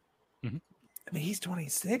 Mm-hmm. I mean, he's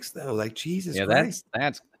 26 though. Like Jesus. Yeah, Christ.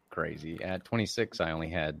 that's crazy. At 26, I only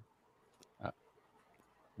had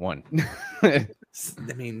 1. I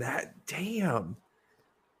mean, that damn.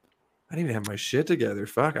 I didn't even have my shit together.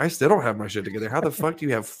 Fuck, I still don't have my shit together. How the fuck do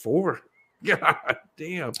you have 4? God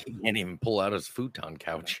damn. He can't even pull out his futon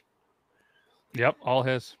couch. Yep, all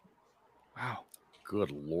his. Wow.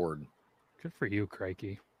 Good Lord. Good for you,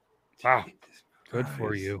 Crikey. Wow. Good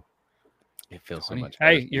for you. It feels so much.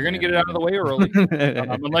 Hey, you're gonna get it out of the way early,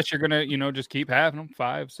 unless you're gonna, just keep having them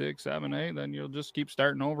 5, 6, 7, 8. Then you'll just keep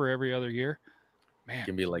starting over every other year. Man, you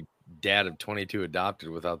can be like dad of 22 adopted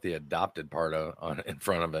without the adopted part on in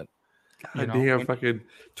front of it. Goddamn, fucking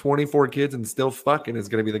 24 kids and still fucking is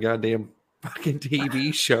gonna be the goddamn fucking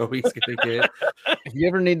TV show he's gonna get. If you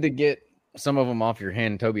ever need to get some of them off your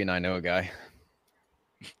hand, Toby and I know a guy.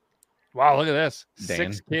 Wow, look at this. Dan.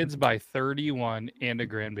 6 kids by 31 and a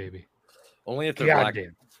grandbaby. Only if they're black.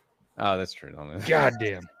 Damn. Oh, that's true. God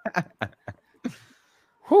damn.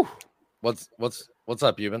 Whew. What's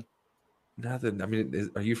up, Euban? Nothing. I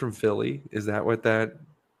mean, are you from Philly? Is that what that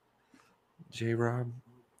J-Rob?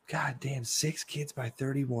 God damn, 6 kids by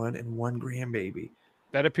 31 and 1 grandbaby.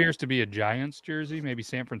 That appears to be a Giants jersey, maybe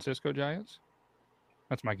San Francisco Giants.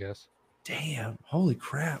 That's my guess. Damn. Holy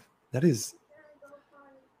crap. That is.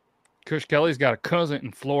 Kush Kelly's got a cousin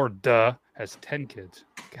in Florida, has 10 kids.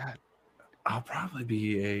 God. I'll probably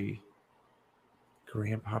be a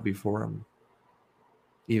grandpa before I'm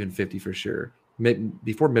even 50 for sure.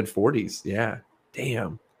 Before mid 40s. Yeah.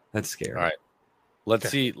 Damn. That's scary. All right. Let's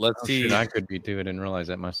see. Let's see. Shit, I could be too. I didn't realize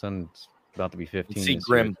that my son's about to be 15. Let's see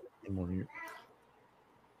Grimm.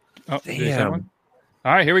 Oh, damn.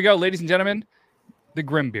 All right, here we go, ladies and gentlemen. The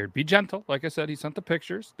Grimm beard. Be gentle. Like I said, he sent the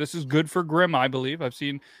pictures. This is good for Grimm, I believe. I've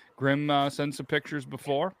seen Grim sent some pictures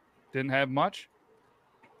before. Didn't have much.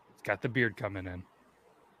 It's got the beard coming in.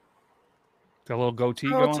 Got a little goatee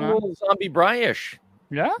Oh, going it's a on. little zombie Bryish.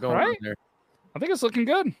 Yeah, going right? on there. I think it's looking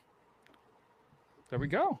good. There we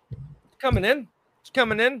go. Coming in. It's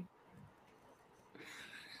coming in.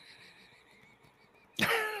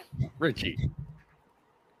 Richie.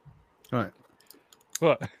 What?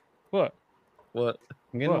 What? What?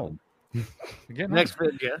 I'm getting What? old. Again, Next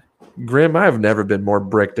video. Grim, I have never been more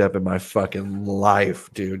bricked up in my fucking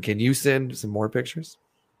life, dude. Can you send some more pictures?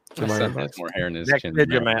 To my Some inbox? more hair in his Next chin.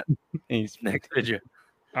 video, Matt. He's Next video.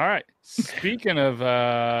 All right. Speaking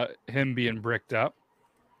of him being bricked up,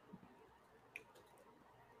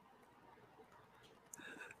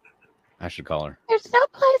 I should call her. There's no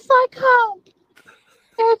place like home.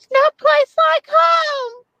 There's no place like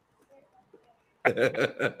home.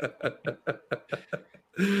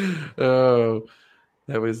 Oh,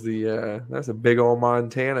 that's a big old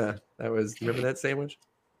Montana. That was, remember that sandwich?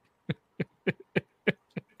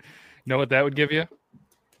 know what that would give you?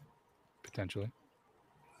 Potentially.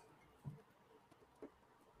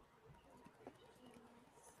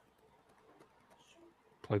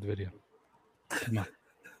 Play the video. Come on.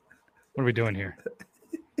 What are we doing here?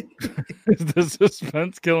 Is the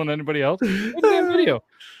suspense killing anybody else? Look at that video.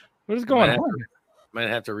 What is going on? Might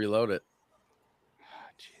have to reload it.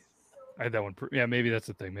 I had that one. Yeah, maybe that's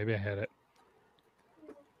the thing. Maybe I had it.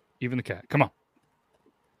 Even the cat. Come on.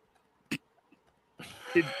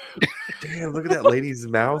 Damn, look at that lady's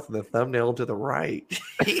mouth and the thumbnail to the right.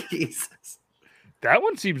 Jesus. That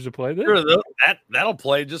one seems to play this. Sure, that'll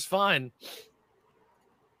play just fine.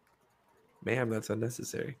 Ma'am, that's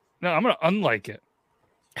unnecessary. No, I'm going to unlike it.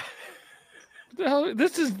 What the hell?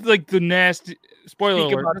 This is like the nasty. Spoiler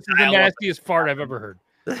Speak alert. about This is the dial-up. nastiest fart I've ever heard.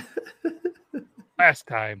 Last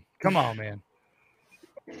time. Come on, man.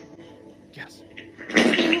 Yes.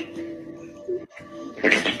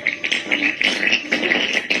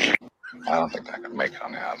 I don't think I can make it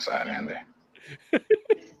on the outside, Andy.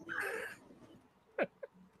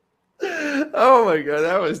 Oh my god,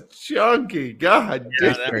 that was chunky. God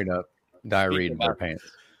Yeah, damn. Straight up diarrhea in their pants.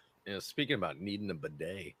 You know, speaking about needing a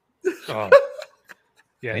bidet. Oh.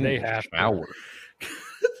 Yeah, they need a have shower.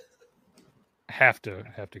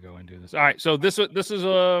 to go and do this. All right, so this is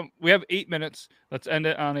we have 8 minutes. Let's end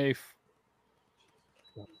it on a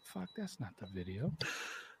fuck. That's not the video.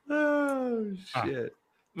 Oh shit.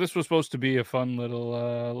 This was supposed to be a fun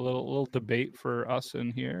little debate for us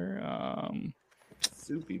in here.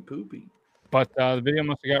 Soupy poopy. But the video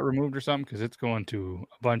must have got removed or something because it's going to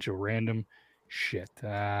a bunch of random shit.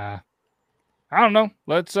 I don't know.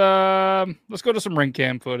 Let's go to some ring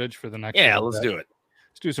cam footage for the next. Yeah, little let's bit. do it.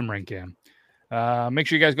 Let's do some ring cam. Make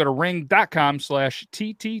sure you guys go to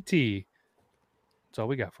ring.com/TTT. That's all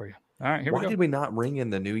we got for you. All right, here Why we go. did we not ring in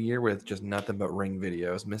the new year with just nothing but ring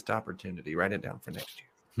videos? Missed opportunity. Write it down for next year.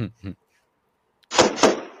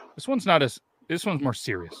 This one's not as. This one's more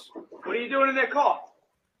serious. What are you doing in that car?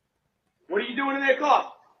 What are you doing in that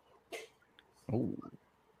car? Oh.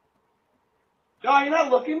 No, you're not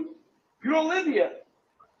looking. You don't live here.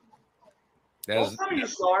 That's, Don't tell me you're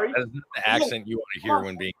sorry. that is not the accent you want to hear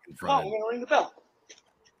when being Come on, confronted. we're gonna ring the bell.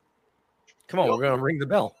 Come on, we're gonna ring the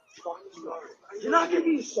bell. You're not gonna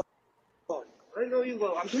be sorry. I know you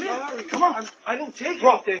will. I'm sorry. Come on. I don't take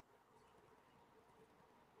anything.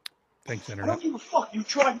 Thanks, I internet. don't give a fuck. You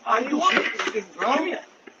tried. I do anything, bro. Come here.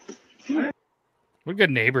 We're a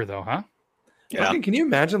good neighbor, though, huh? Yeah. Fucking, can you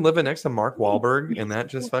imagine living next to Mark Wahlberg and that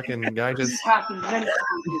just fucking guy just. This happened many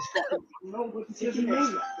times in this fucking. No, but it's just me.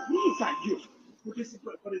 It's not you. But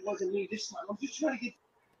it wasn't me this time. I'm just trying to get.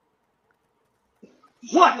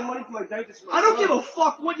 What? Money for my diapers. I don't give a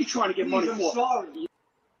fuck what you're trying to get money for. Sorry.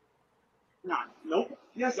 Nah, nope.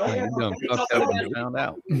 Yes, You done fucked up and found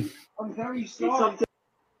out. I'm very sorry.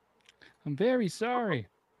 I'm very sorry.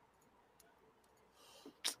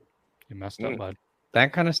 You messed up, bud.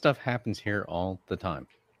 That kind of stuff happens here all the time.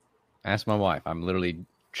 Ask my wife. I'm literally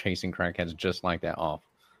chasing crackheads just like that off.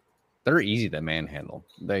 They're easy to manhandle.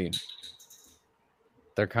 They're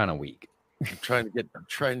kind of weak. I'm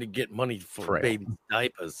trying to get money for Frail. baby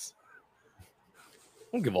diapers. I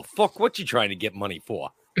don't give a fuck what you trying to get money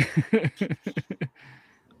for. All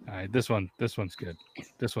right, this one's good.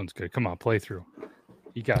 This one's good. Come on, play through.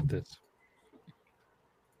 You got this.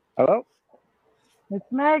 Hello? It's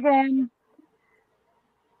Megan.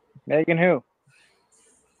 Megan who?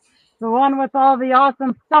 The one with all the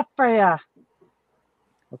awesome stuff for you.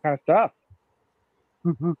 What kind of stuff?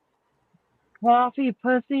 Coffee,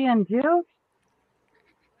 pussy, and juice?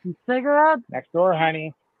 And cigarettes? Next door,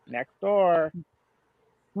 honey. Next door.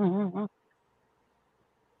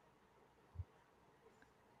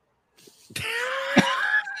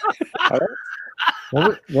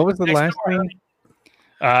 What was the last thing?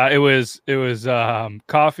 It was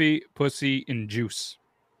coffee, pussy, and juice,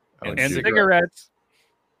 and cigarettes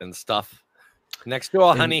and stuff. Next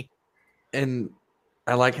door, honey. And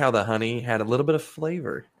I like how the honey had a little bit of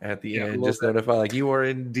flavor at the end. Just notify, like, you are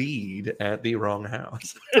indeed at the wrong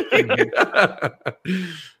house. I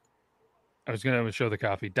was going to show the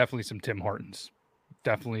coffee. Definitely some Tim Hortons.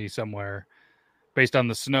 Definitely somewhere based on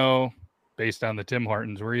the snow, based on the Tim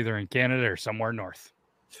Hortons. We're either in Canada or somewhere north.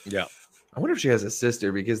 Yeah. I wonder if she has a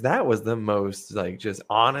sister, because that was the most like just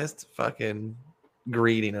honest fucking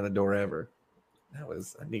greeting on a door ever. I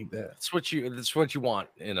need that. That's what you want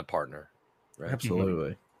in a partner. Right?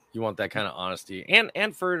 Absolutely. You want that kind of honesty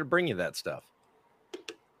and for her to bring you that stuff.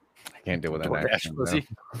 I can't deal with that DoorDash accent, pussy.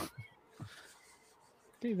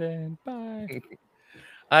 Okay then, bye.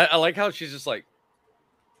 I like how she's just like,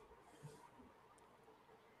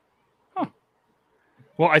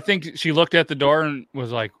 well, I think she looked at the door and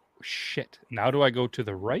was like, shit, now do I go to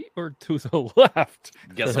the right or to the left?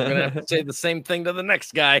 Guess I'm gonna have to say the same thing to the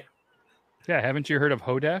next guy. Yeah, haven't you heard of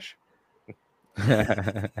Hodash?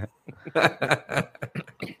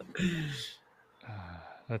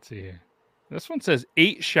 Let's see here. This one says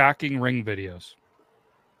 8 shocking ring videos.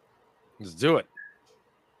 Let's do it.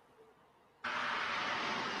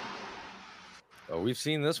 Oh, we've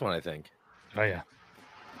seen this one, I think. Oh yeah.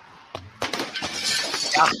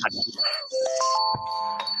 God.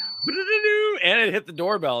 And it hit the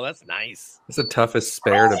doorbell. That's nice. It's the toughest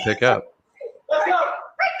spare to pick up. Let's go.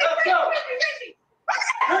 Let's go.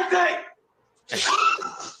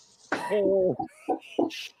 Oh,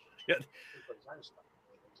 shit.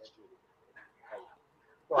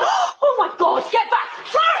 Oh my God, get back!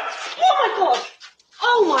 Oh my God!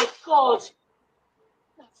 Oh my God!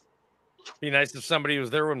 Be nice if somebody was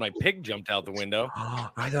there when my pig jumped out the window.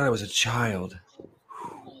 I thought it was a child.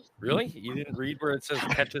 Really? You didn't read where it says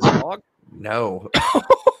catch his dog? No.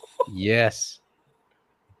 Yes.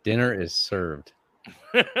 Dinner is served.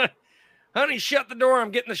 Honey, shut the door.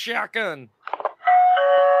 I'm getting the shotgun.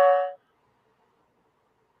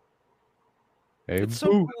 Hey, it's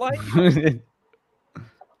so polite.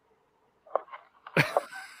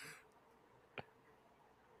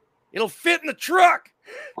 It'll fit in the truck.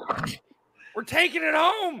 We're taking it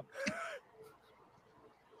home.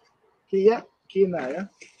 Kia nãy.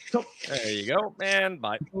 There you go, man.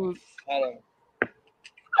 Bye.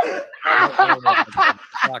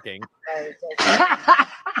 Shocking.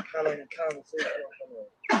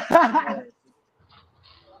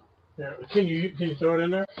 Can you throw it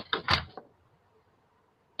in there?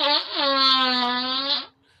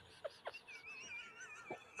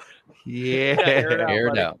 Yeah. Air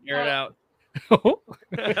it out. Air it out.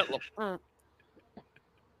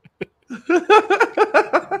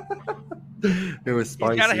 It was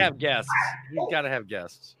spicy. He's got to have guests. He's got to have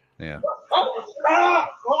guests. Yeah.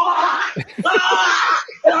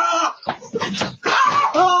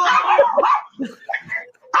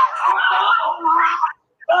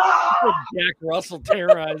 Jack Russell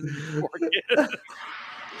terrorizing.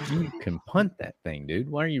 You can punt that thing, dude.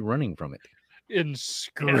 Why are you running from it? In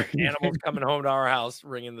screaming. Animals coming home to our house,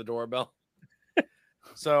 ringing the doorbell.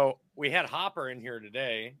 So we had Hopper in here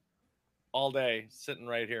today, all day, sitting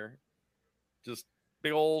right here. Just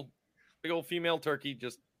big old female turkey,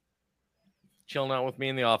 just chilling out with me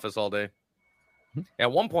in the office all day.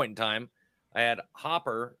 At one point in time, I had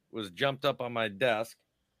Hopper was jumped up on my desk.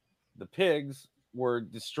 The pigs were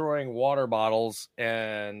destroying water bottles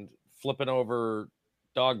and flipping over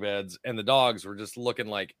dog beds, and the dogs were just looking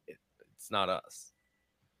like it's not us.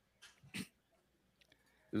 It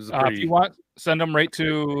was If you want, send them right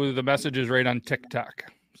to the messages right on TikTok.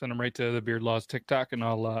 Send them right to the Beard Laws TikTok, and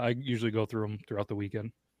I usually go through them throughout the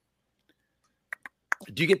weekend.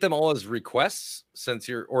 Do you get them all as requests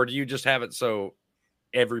or do you just have it so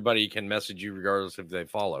everybody can message you regardless if they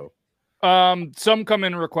follow? Some come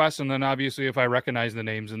in requests, and then obviously if I recognize the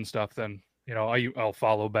names and stuff, then I'll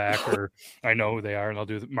follow back, or I know who they are, and I'll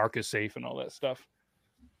do the mark as safe and all that stuff.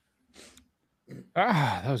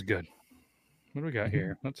 That was good. What do we got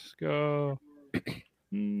here? Let's go.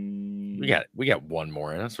 We got one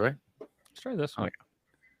more in us, right? Let's try this one.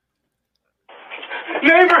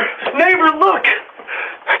 Neighbor, look!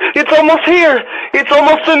 It's almost here. It's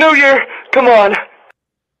almost the new year. Come on.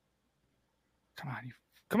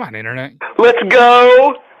 Come on, internet. Let's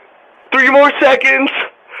go. 3 more seconds.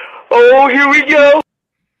 Oh, here we go.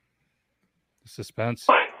 Suspense.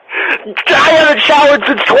 I haven't showered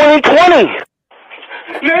since 2020.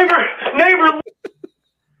 Neighbor.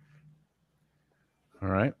 All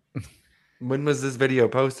right. When was this video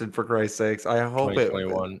posted, for Christ's sakes? I hope it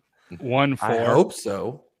 2021. 1-4. I hope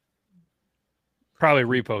so. probably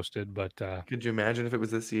reposted, but could you imagine if it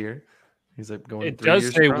was this year? He's like going. It 3 does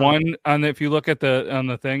years say strong. one on the, if you look at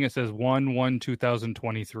the thing, it says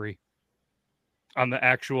 1/1/2023 on the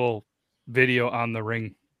actual video on the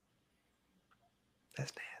ring.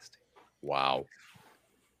 That's nasty. Wow.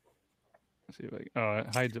 Let's see if it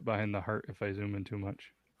hides it behind the heart if I zoom in too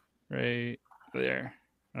much. Right there.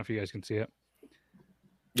 I don't know if you guys can see it.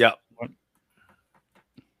 Yeah.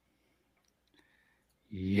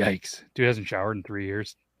 Yikes. Dude hasn't showered in 3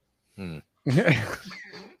 years.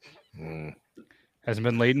 Hasn't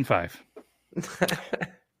been laid in 5.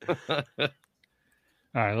 All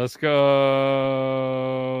right, let's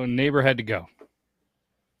go. Neighbor had to go.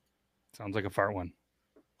 Sounds like a fart one.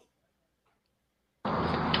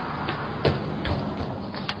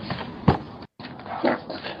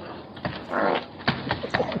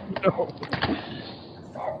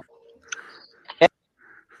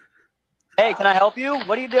 Hey, can I help you?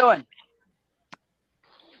 What are you doing?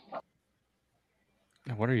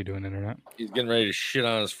 What are you doing, Internet? He's getting ready to shit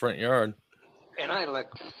on his front yard. And I look.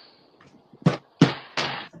 What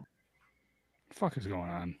the fuck is going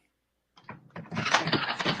on?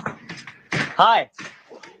 Hi.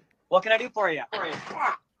 What can I do for you?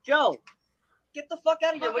 Joe, get the fuck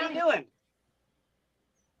out of here. What are you doing?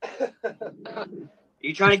 Are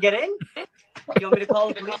you trying to get in? You want me to call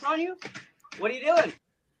the police on you? What are you doing?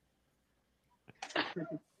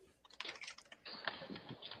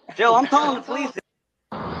 Joe, I'm calling the police.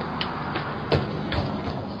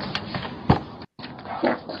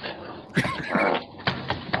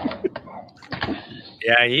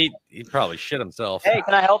 Yeah, he probably shit himself. Hey,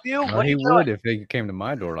 can I help you? Well, What are he you would doing? if he came to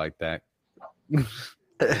my door like that.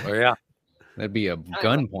 Oh yeah, that'd be a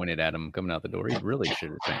gun pointed at him coming out the door. He'd really shit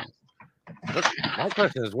his pants. Look, my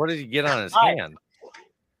question is, what does he get on his Hi. hand?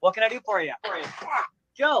 What can I do for you?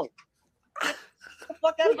 Joe, get the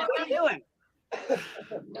fuck out of here. What are you doing?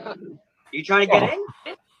 You trying to get in?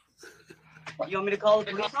 You want me to call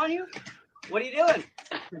the police on you? What are you doing?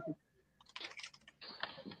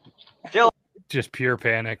 Joe. Just pure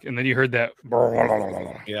panic. And then you heard that.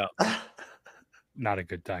 Yeah. Not a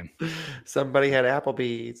good time. Somebody had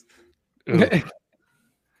Applebee's. All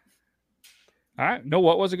right. No,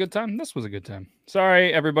 what was a good time? This was a good time.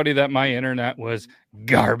 Sorry, everybody, that my internet was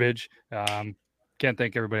garbage. Can't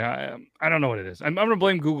thank everybody. I don't know what it is. I'm going to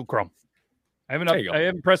blame Google Chrome. I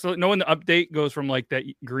haven't pressed it. No, when the update goes from like that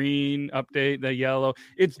green update, the yellow,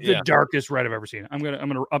 it's the darkest red I've ever seen. I'm gonna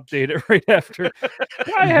update it right after.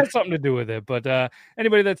 I had something to do with it, but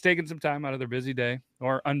anybody that's taking some time out of their busy day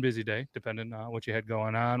or unbusy day, depending on what you had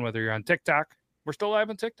going on, whether you're on TikTok, we're still live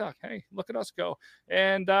on TikTok. Hey, look at us go,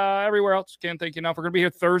 and everywhere else. Can't thank you enough. We're gonna be here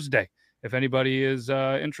Thursday. If anybody is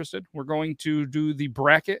interested, we're going to do the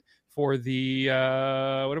bracket for the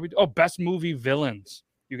best movie villains.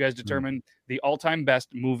 You guys determine the all-time best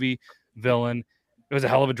movie villain. It was a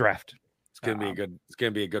hell of a draft. It's gonna be a good. It's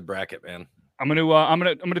gonna be a good bracket, man. I'm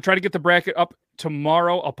gonna try to get the bracket up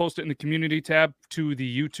tomorrow. I'll post it in the community tab to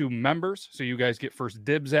the YouTube members, so you guys get first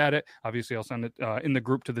dibs at it. Obviously, I'll send it in the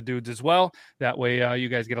group to the dudes as well. That way, you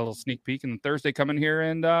guys get a little sneak peek. And Thursday, come in here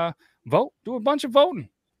and vote. Do a bunch of voting.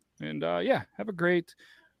 And have a great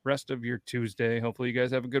rest of your Tuesday. Hopefully, you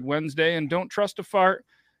guys have a good Wednesday. And don't trust a fart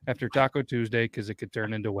after Taco Tuesday, because it could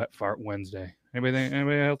turn into Wet Fart Wednesday.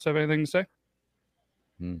 Anybody else have anything to say?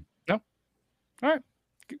 No? All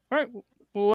right.